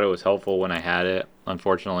too. I Yeah, thought it was helpful when I had it.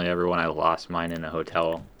 Unfortunately, everyone I lost mine in a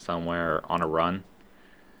hotel somewhere on a run,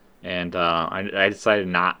 and I decided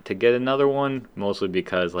not to get another one mostly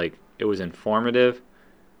because like it was informative,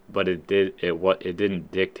 but it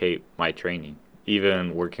didn't dictate my training.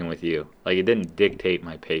 Even working with you, like it didn't dictate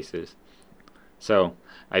my paces. So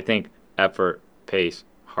I think effort, pace,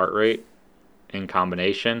 heart rate in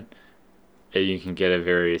combination, you can get a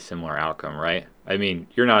very similar outcome, right? I mean,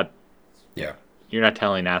 yeah, you're not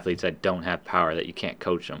telling athletes that don't have power that you can't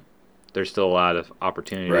coach them. There's still a lot of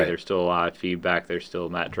opportunity. right, There's still a lot of feedback. There's still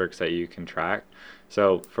metrics that you can track.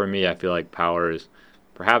 So for me, I feel like power is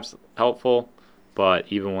perhaps helpful, but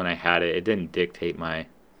even when I had it, it didn't dictate my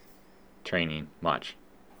training much.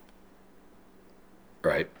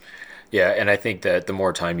 right. Yeah, and I think that the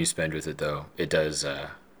more time you spend with it, though, it does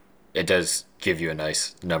give you a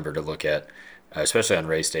nice number to look at, especially on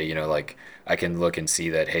race day. Like I can look and see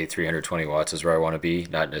that hey, 320 watts is where I want to be,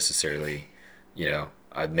 not necessarily,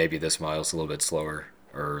 maybe this mile's a little bit slower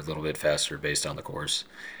or a little bit faster based on the course.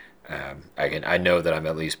 I know that I'm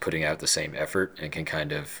at least putting out the same effort and can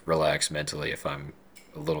kind of relax mentally if I'm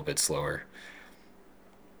a little bit slower.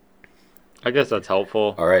 I guess that's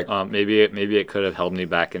helpful. All right. Maybe it could have held me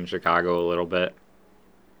back in Chicago a little bit,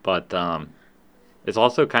 but it's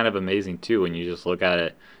also kind of amazing too when you just look at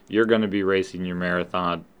it. You're going to be racing your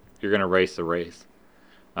marathon. You're going to race the race,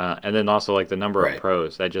 and then also like the number of Right.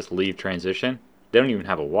 pros that just leave transition. They don't even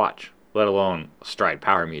have a watch, let alone a Stride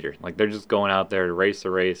power meter. Like they're just going out there to race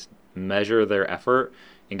the race, measure their effort,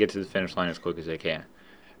 and get to the finish line as quick as they can.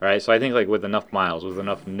 Right. So I think like with enough miles, with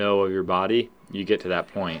enough know of your body, you get to that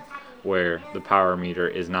point. where the power meter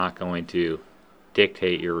is not going to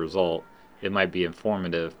dictate your result. It might be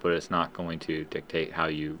informative, but it's not going to dictate how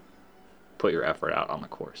you put your effort out on the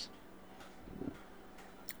course.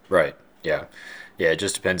 Right. Yeah. Yeah. It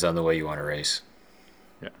just depends on the way you want to race.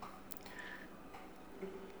 Yeah.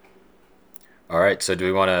 All right. So do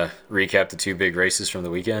we want to recap the two big races from the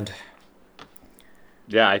weekend?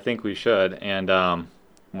 Yeah, I think we should. And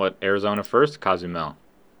what Arizona first? Cozumel.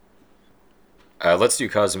 Let's do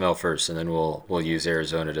Cozumel first, and then we'll use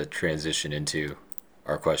Arizona to transition into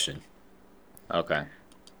our question. Okay.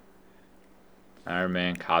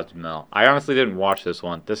 Ironman Cozumel. I honestly didn't watch this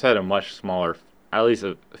one. This had a much smaller, at least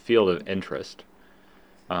a field of interest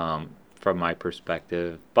from my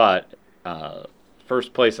perspective. But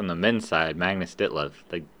first place on the men's side, Magnus Ditlev.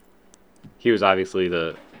 Like he was obviously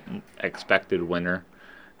the expected winner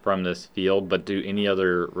from this field. But do any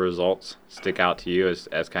other results stick out to you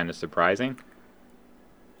as kind of surprising?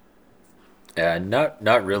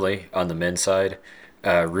 Not really on the men's side.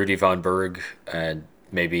 Rudy von Berg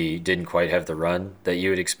maybe didn't quite have the run that you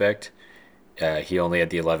would expect. He only had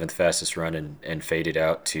the 11th fastest run and faded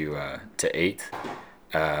out to eighth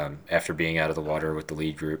after being out of the water with the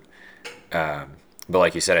lead group. But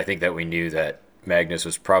like you said, I think that we knew that Magnus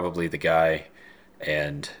was probably the guy,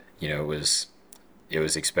 and it was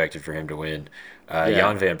expected for him to win. Yeah.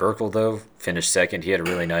 Jan van Berkel though finished second. He had a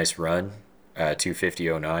really nice run,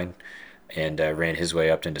 2:50.09, and ran his way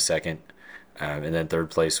up into second. And then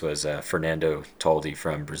third place was Fernando Toldi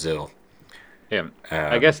from Brazil. Yeah,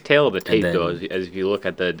 I Um, guess tail of the and tape though, then as if you look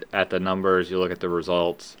at the numbers, you look at the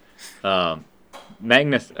results. Um,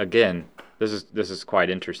 Magnus again. This is quite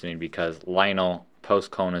interesting because Lionel post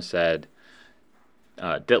Kona said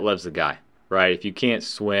Ditlev's the guy, right? If you can't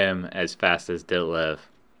swim as fast as Ditlev,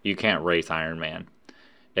 you can't race Ironman.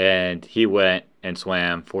 And he went and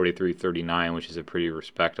swam 43:39, which is a pretty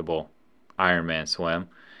respectable Ironman swim.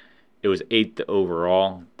 It was eighth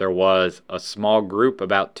overall. There was a small group, a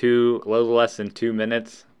little less than 2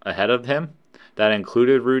 minutes ahead of him. That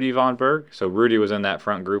included Rudy von Berg. So Rudy was in that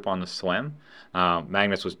front group on the swim.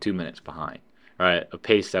 Magnus was 2 minutes behind. Right, a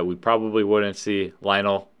pace that we probably wouldn't see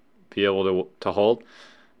Lionel be able to hold.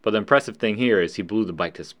 But the impressive thing here is he blew the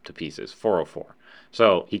bike to pieces, 4:04.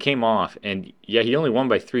 So he came off, and yeah, he only won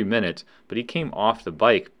by 3 minutes, but he came off the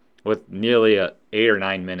bike with nearly a 8 or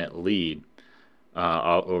 9 minute lead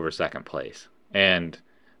over second place. And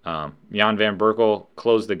Jan van Berkel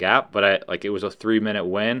closed the gap, but it was a 3 minute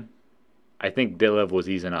win. I think Ditlev was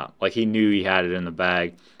easing up. Like he knew he had it in the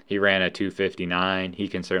bag. He ran at 2:59. He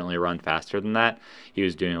can certainly run faster than that. He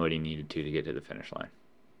was doing what he needed to get to the finish line.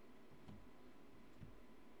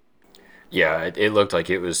 yeah, it looked like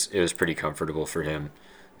it was pretty comfortable for him.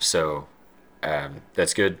 So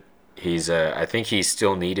that's good. I think he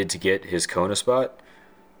still needed to get his Kona spot,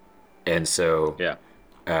 and so Yeah.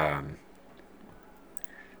 um,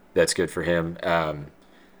 that's good for him.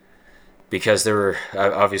 Because there were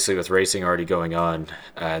obviously with racing already going on,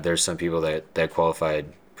 there's some people that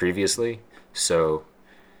qualified previously. So,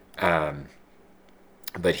 um,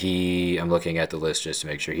 but I'm looking at the list just to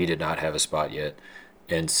make sure he did not have a spot yet,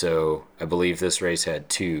 and so I believe this race had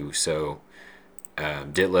two. So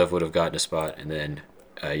Ditlev would have gotten a spot, and then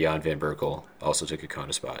Jan van Berkel also took a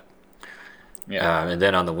Kona spot. Yeah. And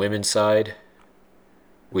then on the women's side,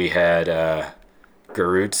 we had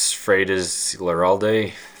Garutz Freitas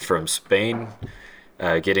Laralde from Spain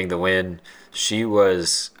getting the win. She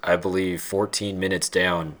was, I believe, 14 minutes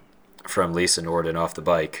down from Lisa Norden off the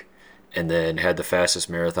bike, and then had the fastest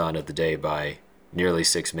marathon of the day by nearly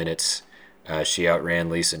 6 minutes. She outran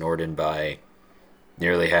Lisa Norden by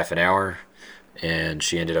nearly half an hour, and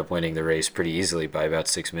she ended up winning the race pretty easily by about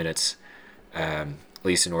 6 minutes.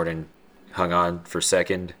 Lisa Norden hung on for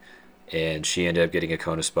second, and she ended up getting a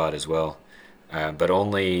Kona spot as well. But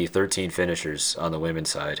only 13 finishers on the women's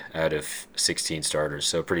side out of 16 starters,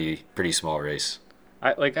 so pretty small race.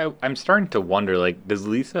 I'm starting to wonder, like, does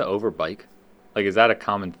Lisa overbike? Like, is that a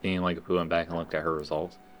common theme? Like, if we went back and looked at her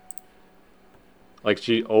results, like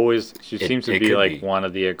she It seems to it be could like be. one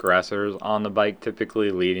of the aggressors on the bike,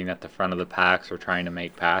 typically leading at the front of the packs or trying to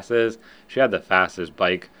make passes. She had the fastest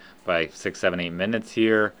bike by 6, 7, 8 minutes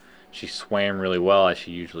here. She swam really well as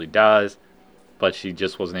she usually does, but she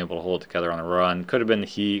just wasn't able to hold it together on the run. Could have been the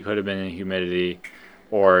heat, could have been the humidity,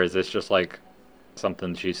 or is this just like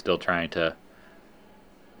something she's still trying to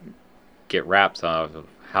get wraps of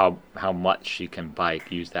how much she can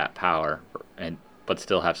bike, use that power, and but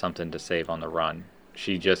still have something to save on the run.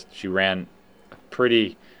 She ran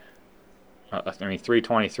pretty. I mean,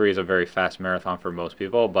 3:23 is a very fast marathon for most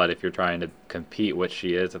people, but if you're trying to compete, which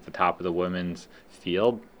she is at the top of the women's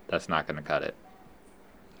field, that's not going to cut it.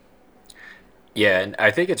 Yeah, and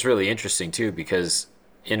I think it's really interesting too because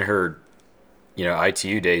in her,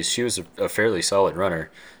 ITU days, she was a fairly solid runner,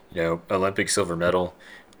 Olympic silver medal.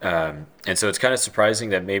 And so it's kind of surprising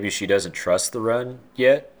that maybe she doesn't trust the run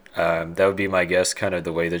yet. That would be my guess, kind of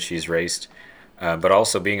the way that she's raced. But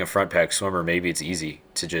also being a front pack swimmer, maybe it's easy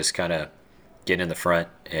to just kind of get in the front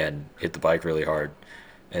and hit the bike really hard.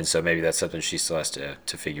 And so maybe that's something she still has to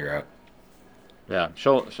figure out. Yeah,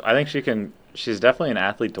 I think she can. She's definitely an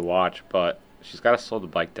athlete to watch, but she's got to slow the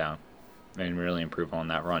bike down and really improve on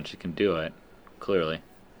that run. She can do it, clearly,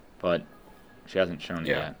 but she hasn't shown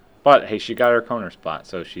it Yeah, yet. But hey, she got her Kona spot,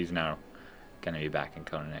 so she's now gonna be back in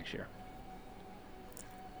Kona next year.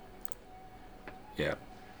 yeah.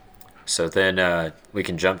 So then we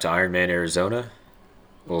can jump to Ironman Arizona.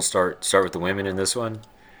 We'll start with the women in this one.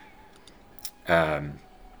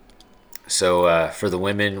 So for the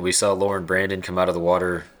women, we saw Lauren Brandon come out of the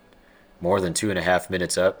water more than 2.5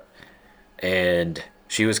 minutes up, and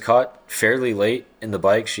she was caught fairly late in the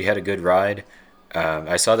bike. She had a good ride.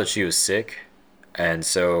 I saw that she was sick, and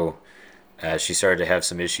so she started to have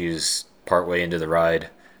some issues partway into the ride,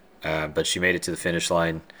 but she made it to the finish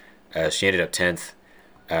line. She ended up 10th,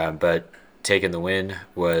 but taking the win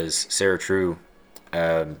was Sarah True,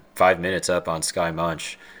 5 minutes up on Sky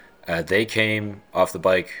Munch. They came off the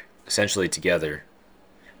bike essentially together,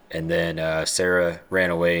 and then Sarah ran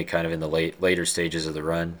away kind of in the later stages of the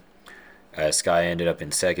run. Sky ended up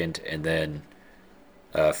in second, and then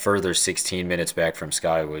further 16 minutes back from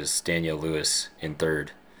Sky was Danielle Lewis in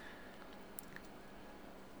third.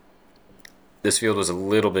 This field was a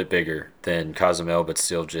little bit bigger than Cozumel, but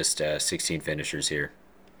still just 16 finishers here.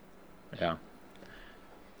 Yeah.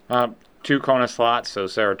 Uh, Two Kona slots, so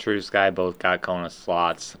Sarah True, Sky both got Kona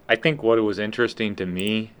slots. I think what was interesting to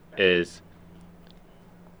me is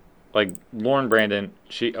like Lauren Brandon,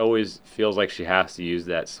 she always feels like she has to use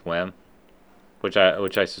that swim, which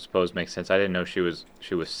I suppose makes sense. I didn't know she was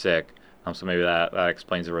sick, so maybe that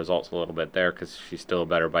explains the results a little bit there because she's still a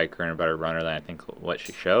better biker and a better runner than I think what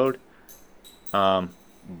she showed. Um,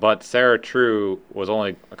 but Sarah True was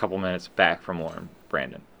only a couple minutes back from Lauren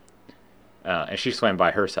Brandon, and she swam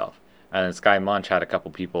by herself. And then Sky Munch had a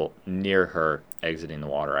couple people near her exiting the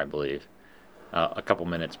water, I believe, a couple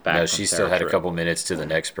minutes No, back from she still Sarah had a True. couple minutes to the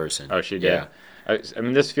next person. Oh, she did. Yeah, I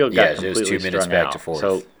mean, this field yeah, got it was completely 2 minutes strung back to out.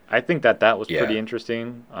 So fourth. I think that was pretty Yeah,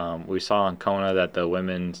 interesting. We saw in Kona that the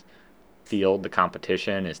women's field, the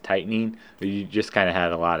competition is tightening. You just kind of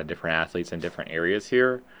had a lot of different athletes in different areas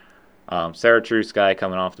here. Sarah True, Sky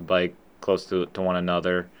coming off the bike close to one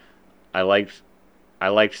another. I liked I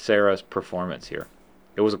liked Sarah's performance here.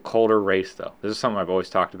 It was a colder race though. This is something I've always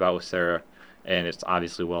talked about with Sarah, and it's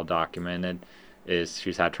obviously well documented. Is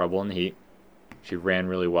she's had trouble in the heat. She ran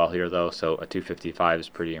really well here though, so a 2:55 is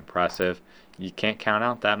pretty impressive. You can't count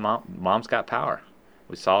out that mom's got power.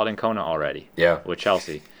 We saw it in Kona already yeah, with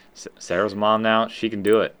Chelsea. Sarah's mom now, she can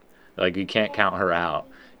do it. Like you can't count her out.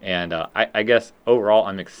 And I guess overall,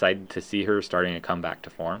 I'm excited to see her starting to come back to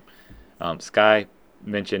form. Sky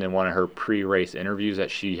mentioned in one of her pre-race interviews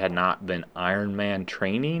that she had not been Ironman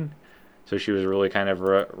training, so she was really kind of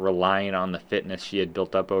relying on the fitness she had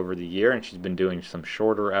built up over the year, and she's been doing some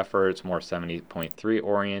shorter efforts, more 70.3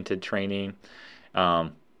 oriented training.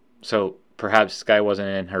 Um, so perhaps Sky wasn't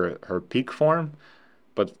in her peak form,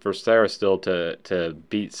 but for Sarah still to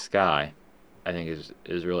beat Sky, I think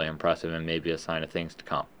is really impressive and maybe a sign of things to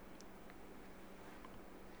come.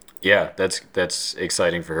 yeah. That's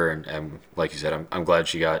exciting for her, and like you said, I'm glad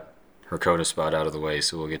she got her Kona spot out of the way,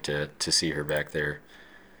 so we'll get to see her back there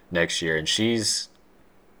next year. And she's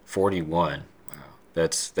 41. Wow,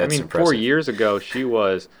 I that's mean, four impressive. years ago she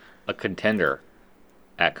was a contender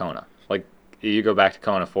at Kona. Like you go back to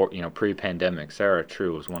Kona for pre-pandemic, Sarah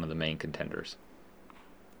True was one of the main contenders.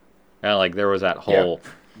 And like there was that Yeah, whole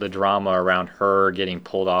the drama around her getting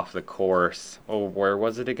pulled off the course. Oh, where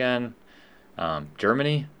was it again?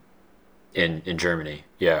 Germany. in Germany.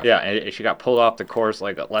 Yeah, Yeah, and she got pulled off the course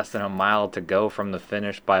like less than a mile to go from the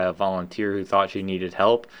finish by a volunteer who thought she needed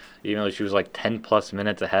help, even though she was like 10 plus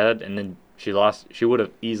minutes ahead. And then she lost. She would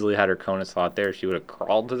have easily had her Kona slot there. She would have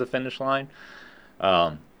crawled to the finish line.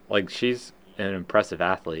 Um, like she's an impressive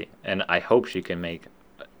athlete, and I hope she can make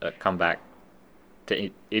a comeback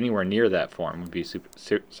to anywhere near that form would be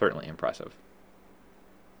certainly impressive.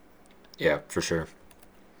 yeah, for sure.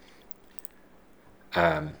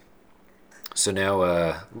 Um, so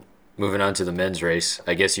now moving on to the men's race.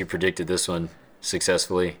 I guess you predicted this one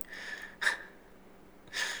successfully.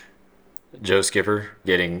 Joe Skipper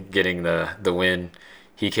getting the win.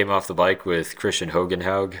 He came off the bike with Christian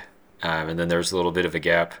Hogenhaug, and then there was a little bit of a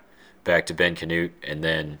gap back to Ben Canute, and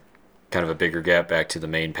then kind of a bigger gap back to the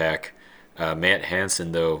main pack. Matt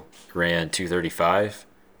Hansen, though, ran 235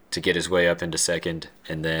 to get his way up into second,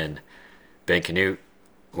 and then Ben Canute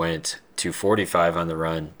went 245 on the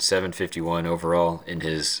run, 751 overall in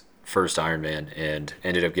his first Ironman, and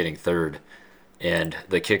ended up getting third. And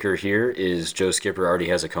the kicker here is Joe Skipper already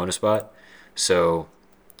has a Kona spot, so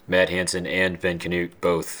Matt Hansen and Ben Canute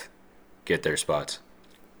both get their spots.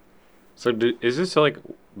 So is this like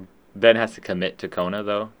Ben has to commit to Kona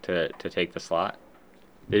though to take the slot?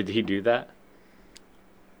 Did he do that?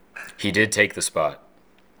 He did take the spot,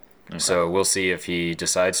 Okay. so we'll see if he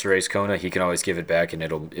decides to race Kona. He can always give it back, and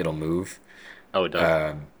it'll move. Oh, it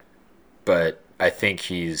does. But I think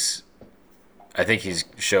he's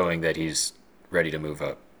showing that he's ready to move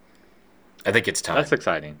up. I think it's That's time.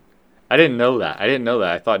 exciting. I didn't know that. I didn't know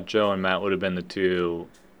that. I thought Joe and Matt would have been the two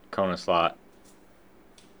Kona slot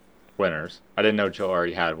winners. I didn't know Joe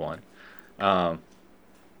already had one. Um,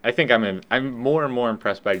 I think I'm more and more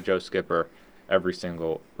impressed by Joe Skipper every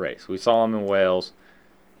single race. We saw him in Wales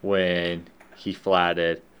when he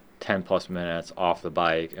flatted 10 plus minutes off the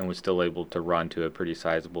bike and was still able to run to a pretty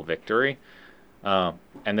sizable victory. And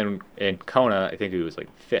then in Kona, I think he was like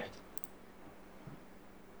fifth.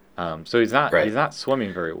 So he's Right. not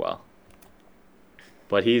swimming very well,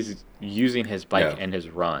 but he's using his bike No. and his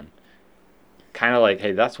run. Kind of like,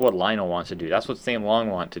 hey, that's what Lionel wants to do. That's what Sam Long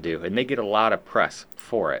wants to do, and they get a lot of press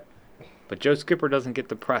for it. But Joe Skipper doesn't get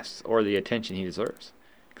the press or the attention he deserves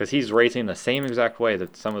because he's racing the same exact way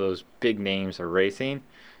that some of those big names are racing,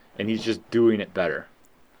 and he's just doing it better.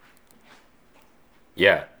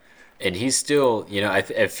 Yeah. And he's still,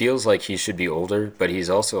 it feels like he should be older, but he's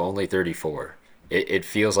also only 34. It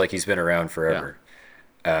feels like he's been around Yeah, forever.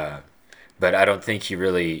 But I don't think he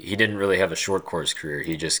didn't really have a short course career.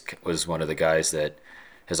 He just was one of the guys that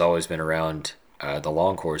has always been around the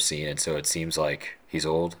long course scene. And so it seems like he's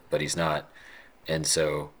old, but he's not. And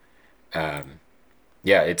so,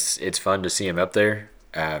 yeah, it's fun to see him up there.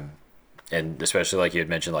 And especially like you had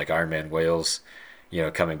mentioned, like Ironman Wales,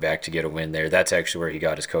 coming back to get a win there. That's actually where he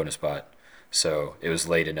got his Kona spot. So it was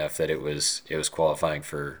late enough that it was qualifying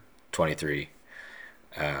for 23.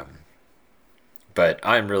 But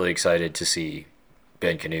I'm really excited to see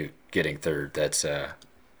Ben Canute getting third. That's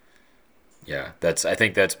yeah, that's I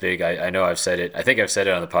think that's big. I know I've said it. I think I've said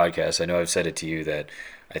it on the podcast. I know I've said it to you that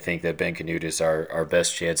I think that Ben Canute is our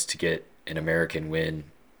best chance to get an American win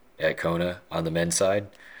at Kona on the men's side.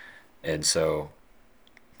 And so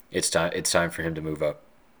it's time for him to move up.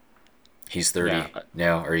 He's yeah. 30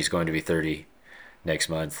 now, or he's going to be 30 next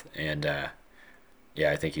month, and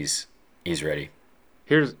yeah, I think he's ready.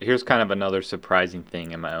 Here's kind of another surprising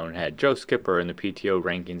thing in my own head. Joe Skipper in the PTO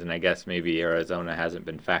rankings, and I guess maybe Arizona hasn't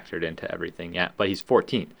been factored into everything yet, but he's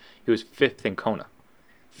 14th. He was fifth in Kona.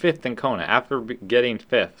 Fifth in Kona. After getting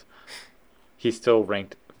fifth, he's still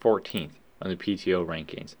ranked 14th on the PTO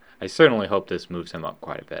rankings. I certainly hope this moves him up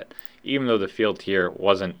quite a bit, even though the field here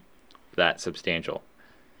wasn't that substantial.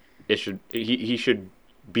 He should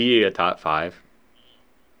be a top five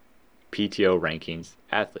PTO rankings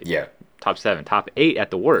athlete, Yeah, top seven, top eight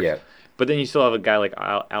at the worst. yeah, But then you still have a guy like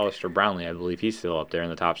Alistair Brownlee. I believe he's still up there in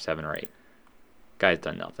the top seven or eight. Guy's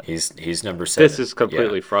done nothing. he's number This 7. is Yeah,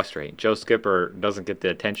 completely frustrating. Joe Skipper doesn't get the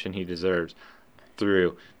attention he deserves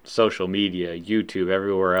through social media, YouTube,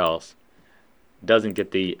 everywhere else. Doesn't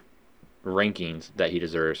get the rankings that he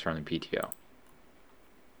deserves from the PTO.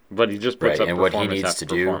 But he just puts right. up And what he performance needs after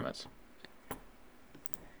to do, performance.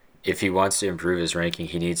 if he wants to improve his ranking,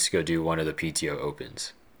 he needs to go do one of the PTO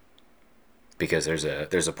Opens because there's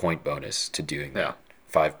a point bonus to doing Yeah.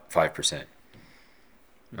 that. 5%.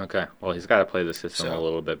 Okay. Well, he's got to play the system a So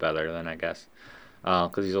little bit better then, I guess,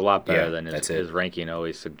 because he's a lot better yeah, than that's it. his ranking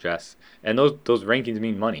always suggests. And those rankings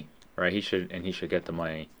mean money, right? He should get the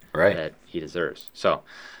money Right. that he deserves. So,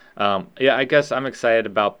 yeah, I guess I'm excited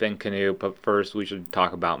about Ben Canoe, but first we should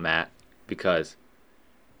talk about Matt because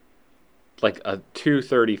like a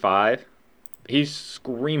 235, he's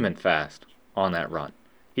screaming fast on that run.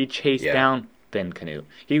 He chased Yeah. down Ben Canoe.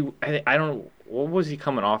 I don't what was he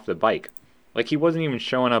coming off the bike? Like he wasn't even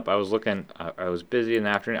showing up. I was looking. I was busy in the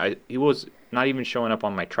afternoon. He was not even showing up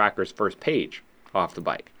on my tracker's first page off the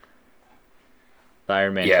bike. The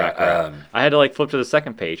Ironman Yeah. tracker app. I had to like flip to the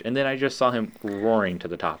second page, and then I just saw him roaring to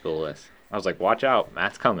the top of the list. I was like, "Watch out,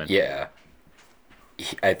 Matt's coming." Yeah.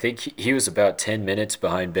 I think he was about 10 minutes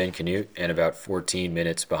behind Ben Canute and about 14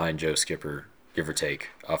 minutes behind Joe Skipper, give or take,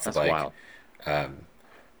 off the That's bike. wild.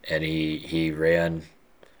 And he ran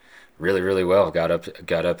really really well. Got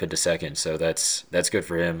up into second, so that's good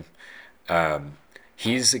for him.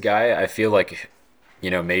 He's a guy I feel like,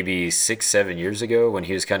 maybe 6 7 years ago when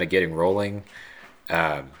he was kind of getting rolling.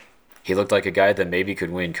 he looked like a guy that maybe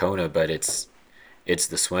could win Kona, but it's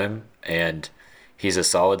the swim, and he's a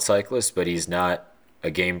solid cyclist, but he's not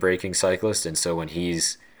a game breaking cyclist. And so when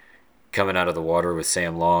he's coming out of the water with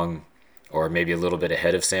Sam Long, or maybe a little bit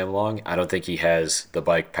ahead of Sam Long, I don't think he has the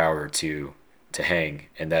bike power to hang,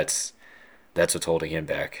 and that's what's holding him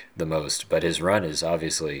back the most. But his run is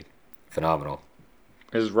obviously phenomenal.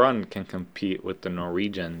 His run can compete with the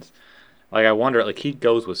Norwegians. Like I wonder, like he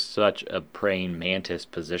goes with such a praying mantis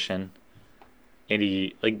position, and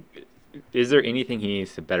he like, is there anything he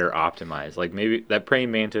needs to better optimize? Like maybe that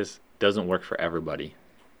praying mantis doesn't work for everybody.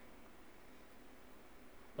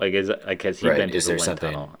 Like is like has he Right? been to Is the there wind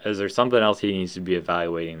something? tunnel? Is there something else he needs to be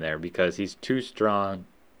evaluating there because he's too strong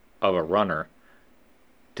of a runner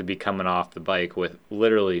to be coming off the bike with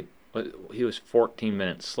literally he was 14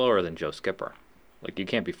 minutes slower than Joe Skipper. Like you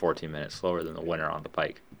can't be 14 minutes slower than the winner on the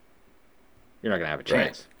bike. You're not gonna have a Right?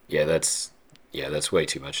 chance. Yeah, that's way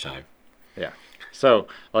too much time. Yeah. So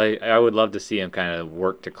like I would love to see him kind of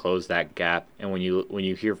work to close that gap. And when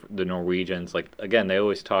you hear the Norwegians, like again, they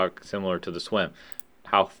always talk similar to the swim.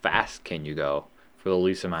 How fast can you go for the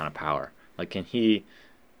least amount of power? Like can he?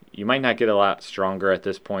 You might not get a lot stronger at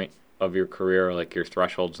this point of your career. Like your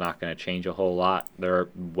threshold's not going to change a whole lot.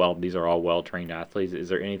 These are all well trained athletes. Is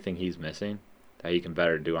there anything he's missing that he can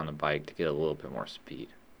better do on the bike to get a little bit more speed?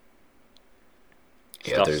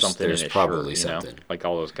 Yeah, Stuff something in there's his shirt, probably something. like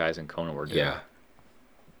all those guys in Kona were doing. Yeah,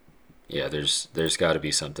 yeah. There's got to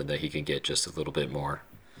be something that he can get just a little bit more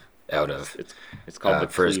out It's of it's, it's called the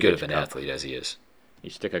for as good of cleavage an cup. athlete as he is. You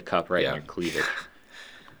stick a cup right in Yeah. your cleavage.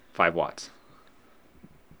 5 watts.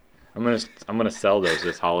 I'm gonna sell those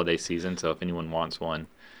this holiday season. So if anyone wants one,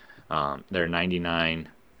 they're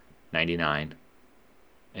 99.99,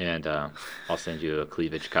 and I'll send you a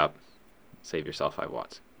cleavage cup. Save yourself 5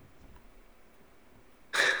 watts.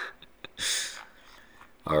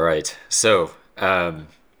 All right. So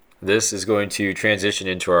this is going to transition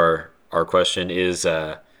into our question: is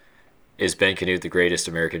Ben Canute the greatest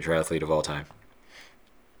American triathlete of all time?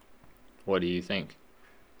 What do you think?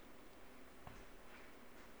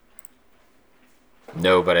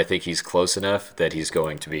 No, but I think he's close enough that he's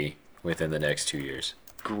going to be within the next 2 years.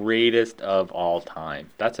 Greatest of all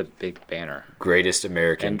time. That's a big banner. Greatest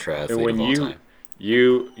American And triathlete when of all you time.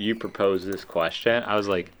 you proposed this question, I was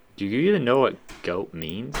like, do you even know what GOAT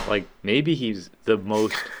means? Like maybe he's the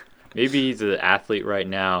athlete right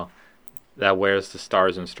now that wears the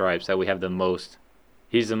stars and stripes that we have the most.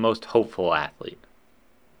 He's the most hopeful athlete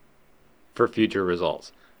for future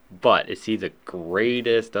results. But is he the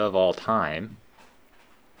greatest of all time?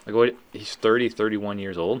 Like what, he's 30, 31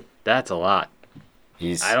 years old? That's a lot. I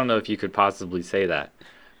He's don't know if you could possibly say that.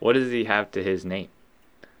 What does he have to his name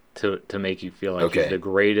to make you feel like he's okay. the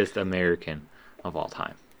greatest American of all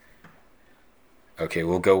time? Okay,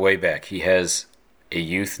 we'll go way back. He has a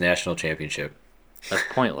youth national championship. That's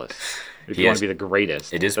pointless. If He you want to has be the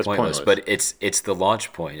greatest, it is that's pointless, pointless. but it's the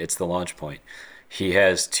launch point. It's the launch point. He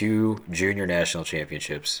has two junior national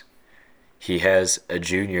championships. He has a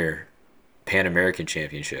junior Pan American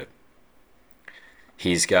championship.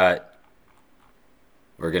 He's got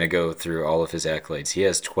we're going to go through all of his accolades. He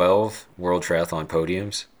has 12 world triathlon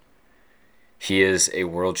podiums. He is a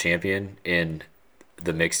world champion in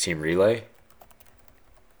the mixed team relay.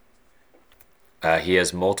 He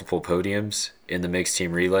has multiple podiums in the mixed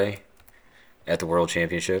team relay at the World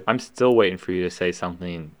Championship. I'm still waiting for you to say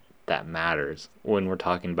something that matters when we're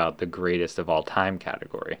talking about the greatest of all time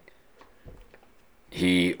category.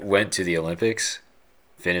 He went to the Olympics,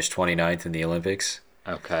 finished 29th in the Olympics.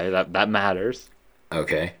 Okay, that matters.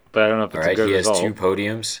 Okay. But I don't know if All it's a right. good He has two result.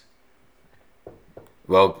 podiums.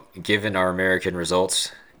 Well, given our American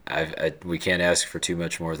results, we can't ask for too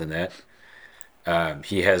much more than that.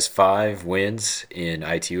 He has 5 wins in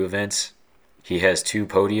ITU events. He has 2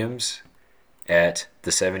 podiums at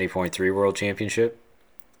the 70.3 World Championship.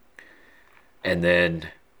 And then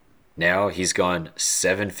now he's gone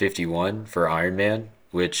 7:51 for Ironman,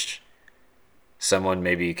 which someone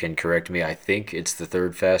maybe can correct me. I think it's the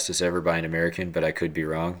third fastest ever by an American, but I could be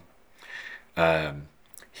wrong.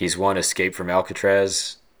 He's won Escape from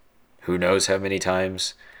Alcatraz, who knows how many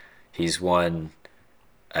times. He's won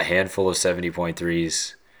a handful of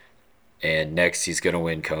 70.3s, and next he's going to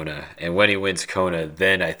win Kona. And when he wins Kona,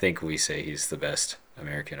 then I think we say he's the best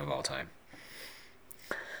American of all time.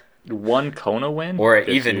 One Kona win Or gets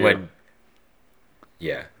even you when,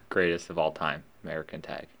 yeah. greatest of all time American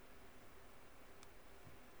tag.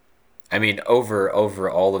 I mean, over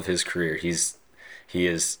all of his career, he's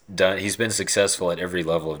been successful at every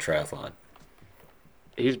level of triathlon.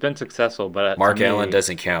 He's been successful, but to Mark Allen me,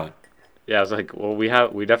 doesn't count. yeah, I was like, well, we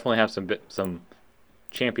definitely have some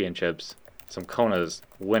championships, some Kona's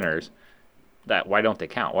winners. That why don't they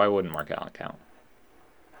count? Why wouldn't Mark Allen count?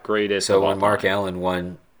 Greatest of So all when time. Mark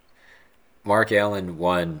Allen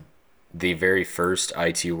won the very first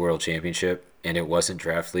ITU World Championship, and it wasn't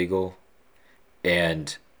draft legal,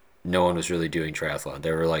 and no one was really doing triathlon.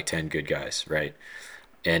 There were like 10 good guys, right?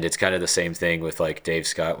 And it's kind of the same thing with like Dave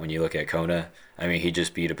Scott when you look at Kona. I mean, he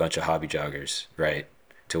just beat a bunch of hobby joggers, right,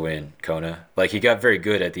 to win Kona. Like he got very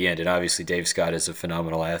good at the end, and obviously Dave Scott is a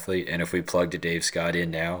phenomenal athlete. And if we plugged a Dave Scott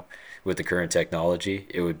in now with the current technology,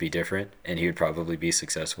 it would be different, and he would probably be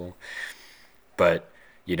successful. But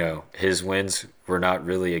his wins were not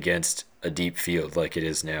really against a deep field like it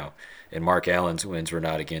is now, and Mark Allen's wins were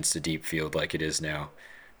not against a deep field like it is now.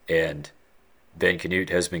 And Ben Canute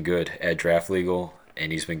has been good at draft legal,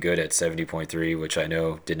 and he's been good at 70.3, which I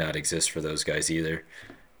know did not exist for those guys either.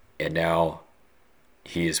 And now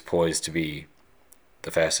he is poised to be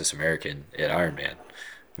the fastest American at Ironman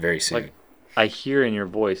very soon. Like I hear in your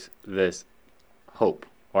voice this hope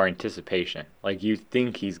or anticipation. Like you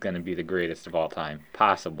think he's going to be the greatest of all time,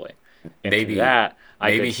 possibly. And to Maybe that,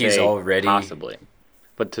 I maybe could say possibly.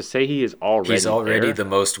 But to say he is he's already already there, the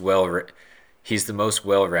most well he's the most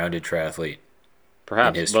well-rounded triathlete in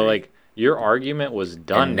perhaps. But history. like your argument was And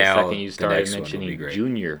done the second now you the started next one will be mentioning great.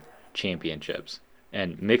 junior championships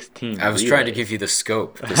and mixed team I was trying to give relays. you the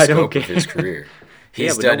I don't scope of his care. career. Yeah,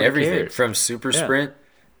 He's but done nobody everything cares. from super Yeah, sprint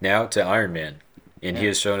now to Ironman, and he yeah.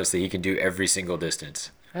 has shown us that he can do every single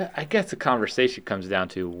distance. I guess the conversation comes down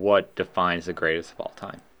to what defines the greatest of all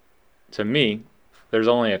time. To me, there's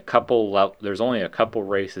only a couple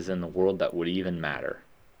races in the world that would even matter,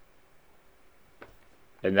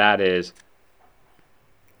 and that is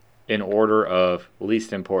in order of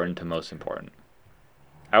least important to most important.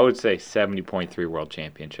 I would say 70.3 World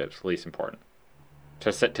Championships, least important.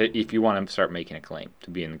 If you want to start making a claim to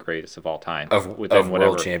being the greatest of all time within Of world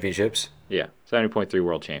whatever, championships. yeah, 70.3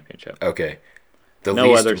 World Championship. Okay, the No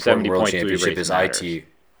least other important world 70.3 championship race is matters. ITU.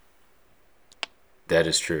 That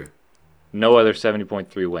is true. No other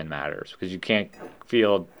 70.3 win matters because you can't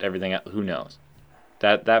field everything. Who knows?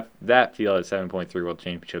 That field at 7.3 World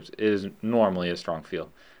Championships is normally a strong field.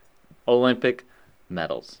 Olympic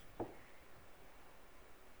medals.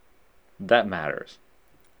 That matters.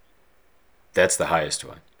 That's the highest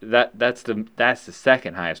one. That's the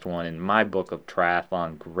second highest one in my book of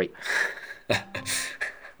triathlon greats.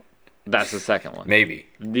 That's the second one. Maybe.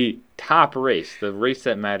 The top race, the race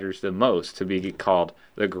that matters the most to be called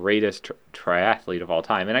the greatest triathlete of all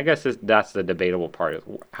time. And I guess that's the debatable part of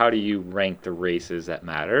how do you rank the races that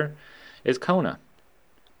matter is Kona.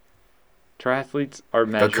 Triathletes are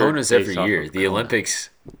But measured Kona's every based off year. of The Kona. Olympics,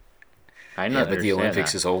 I know, yeah, I but the understand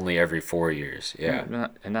Olympics that. is only every 4 years. Yeah.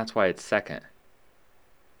 And that's why it's second.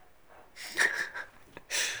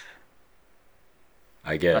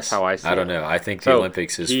 I That's guess. how I see I don't it. know. I think the So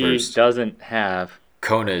Olympics is he first. doesn't have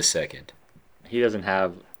Kona is second. he doesn't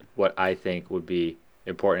have what I think would be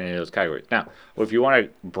important in those categories. Now, if you want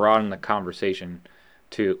to broaden the conversation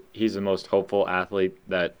to he's the most hopeful athlete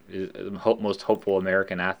that is the most hopeful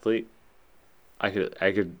American athlete, I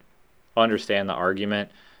could understand the argument.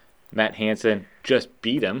 Matt Hansen just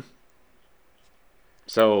beat him.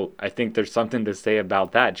 So I think there's something to say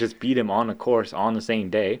about that. Just beat him on the course on the same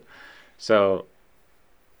day. So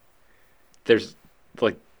there's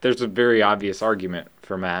there's a very obvious argument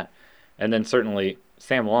for Matt. And then certainly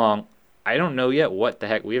Sam Long, I don't know yet what the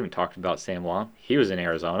heck we haven't talked about Sam Long. He was in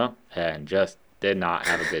Arizona and just did not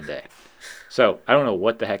have a good day. So I don't know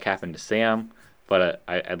what the heck happened to Sam, but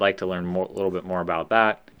I'd like to learn a little bit more about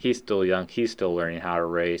that. He's still young. He's still learning how to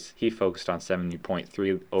race. He focused on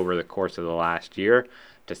 70.3 over the course of the last year.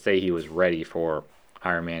 To say he was ready for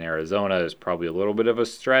Ironman Arizona is probably a little bit of a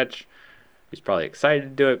stretch. He's probably excited to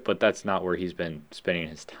do it, but that's not where he's been spending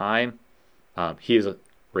his time. He is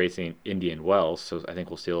racing Indian Wells, so I think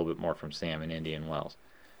we'll see a little bit more from Sam in Indian Wells.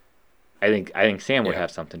 I think Sam would Yeah.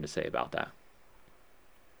 have something to say about that.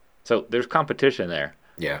 So there's competition there.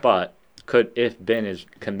 Yeah. But if Ben is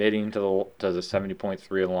committing to the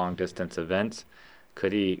 70.3 long distance events,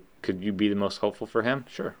 could you be the most hopeful for him?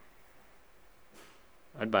 Sure,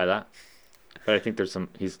 I'd buy that. But I think he's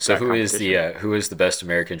So got competition. who is the best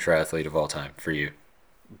American triathlete of all time for you?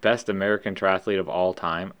 Best American triathlete of all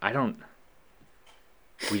time.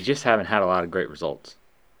 We just haven't had a lot of great results.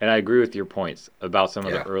 And I agree with your points about some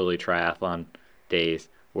of the Yeah. early triathlon days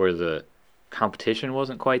where the competition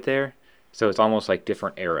wasn't quite there. So it's almost like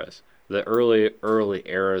different eras. The early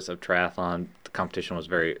eras of triathlon, the competition was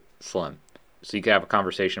very slim. So you could have a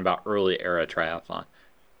conversation about early era triathlon,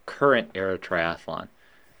 current era triathlon.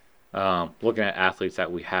 Looking at athletes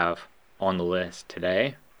that we have on the list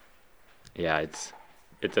today, yeah,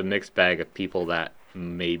 it's a mixed bag of people that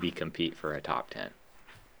maybe compete for a top 10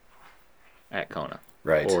 at Kona,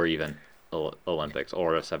 Right. or even Olympics,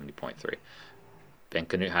 or a 70.3. Ben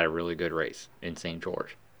Canute had a really good race in St.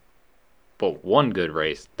 George. But one good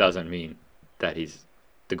race doesn't mean that he's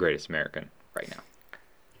the greatest American right now.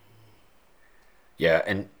 Yeah,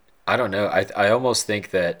 and I don't know. I almost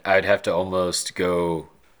think that I'd have to almost go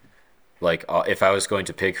like if I was going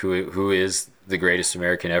to pick who is the greatest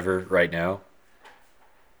American ever right now,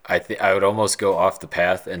 I would almost go off the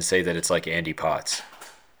path and say that it's like Andy Potts,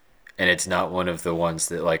 and it's not one of the ones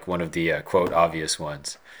that like one of the quote obvious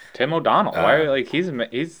ones. Tim O'Donnell, why? Um, Like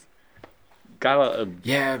he's got a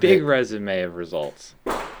yeah, big but resume of results.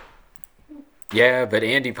 yeah, but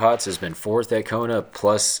Andy Potts has been fourth at Kona.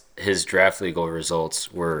 Plus, his draft legal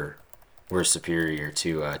results were superior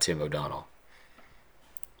to Tim O'Donnell.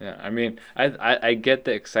 Yeah, I mean, I get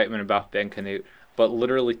the excitement about Ben Canute, but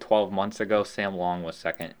literally 12 months ago, Sam Long was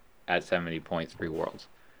second at 70.3 Worlds.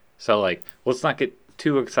 So like, let's not get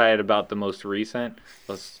too excited about the most recent.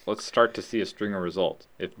 Let's start to see a string of results.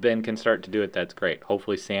 If Ben can start to do it, that's great.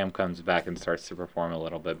 Hopefully, Sam comes back and starts to perform a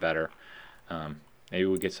little bit better. Maybe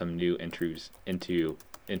we get some new entries into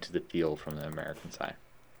the field from the American side.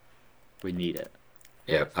 We need it.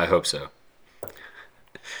 Yeah, I hope so.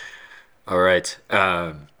 All right.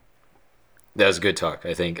 That was a good talk.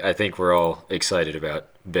 I think we're all excited about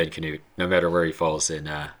Ben Canute, no matter where he falls in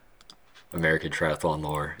American triathlon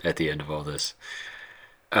lore at the end of all this.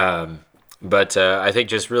 But I think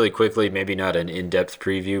just really quickly, maybe not an in-depth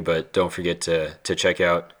preview, but don't forget to check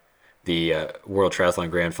out the World Triathlon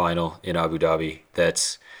Grand Final in Abu Dhabi.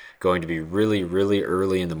 That's going to be really, really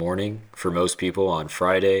early in the morning for most people. On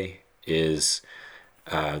Friday is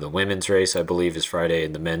the women's race, I believe, is Friday,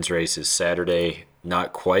 and the men's race is Saturday.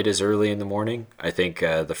 Not quite as early in the morning. I think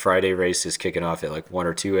the Friday race is kicking off at like 1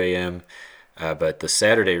 or 2 a.m., but the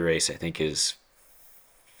Saturday race, I think, is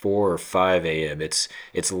 4 or 5 a.m. It's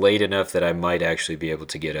late enough that I might actually be able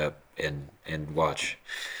to get up and watch.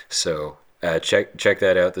 So check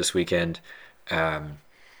that out this weekend. Um,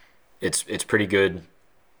 it's pretty good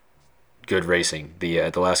racing.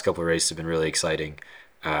 The last couple of races have been really exciting.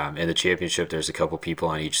 In the championship, there's a couple people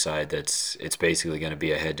on each side. It's basically going to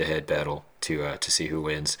be a head-to-head battle to see who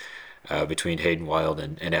wins between Hayden Wild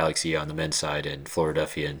and Alex Yee on the men's side, and Flora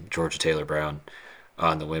Duffy and Georgia Taylor Brown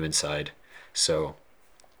on the women's side. So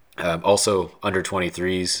also under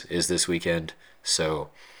 23s is this weekend. So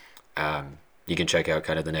you can check out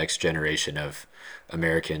kind of the next generation of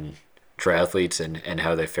American triathletes and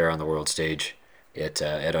how they fare on the world stage at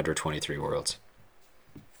under 23 worlds.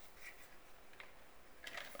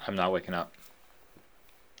 I'm not waking up.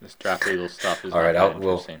 This draft legal stuff is All not right, that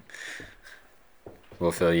we'll interesting.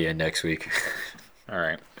 we'll fill you in next week. All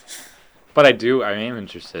right. But I am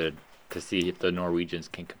interested to see if the Norwegians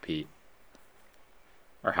can compete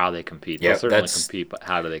or how they compete. They'll Yeah, certainly compete, but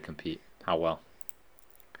how do they compete? How well?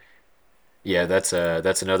 that's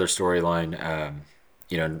another storyline.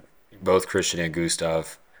 Both Christian and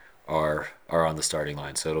Gustav are on the starting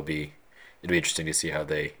line, so it'll be interesting to see how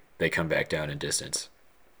they come back down in distance.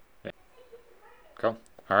 Cool.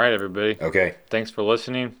 All right, everybody. Okay. Thanks for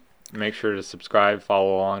listening. Make sure to subscribe,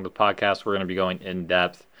 follow along the podcast. We're going to be going in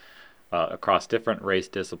depth across different race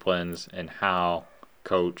disciplines and how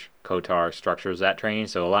Coach Kotar structures that training.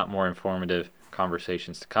 So a lot more informative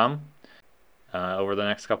conversations to come over the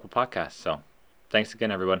next couple podcasts. So thanks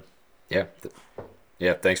again, everyone. Yeah.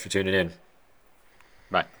 Yeah. Thanks for tuning in.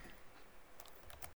 Bye.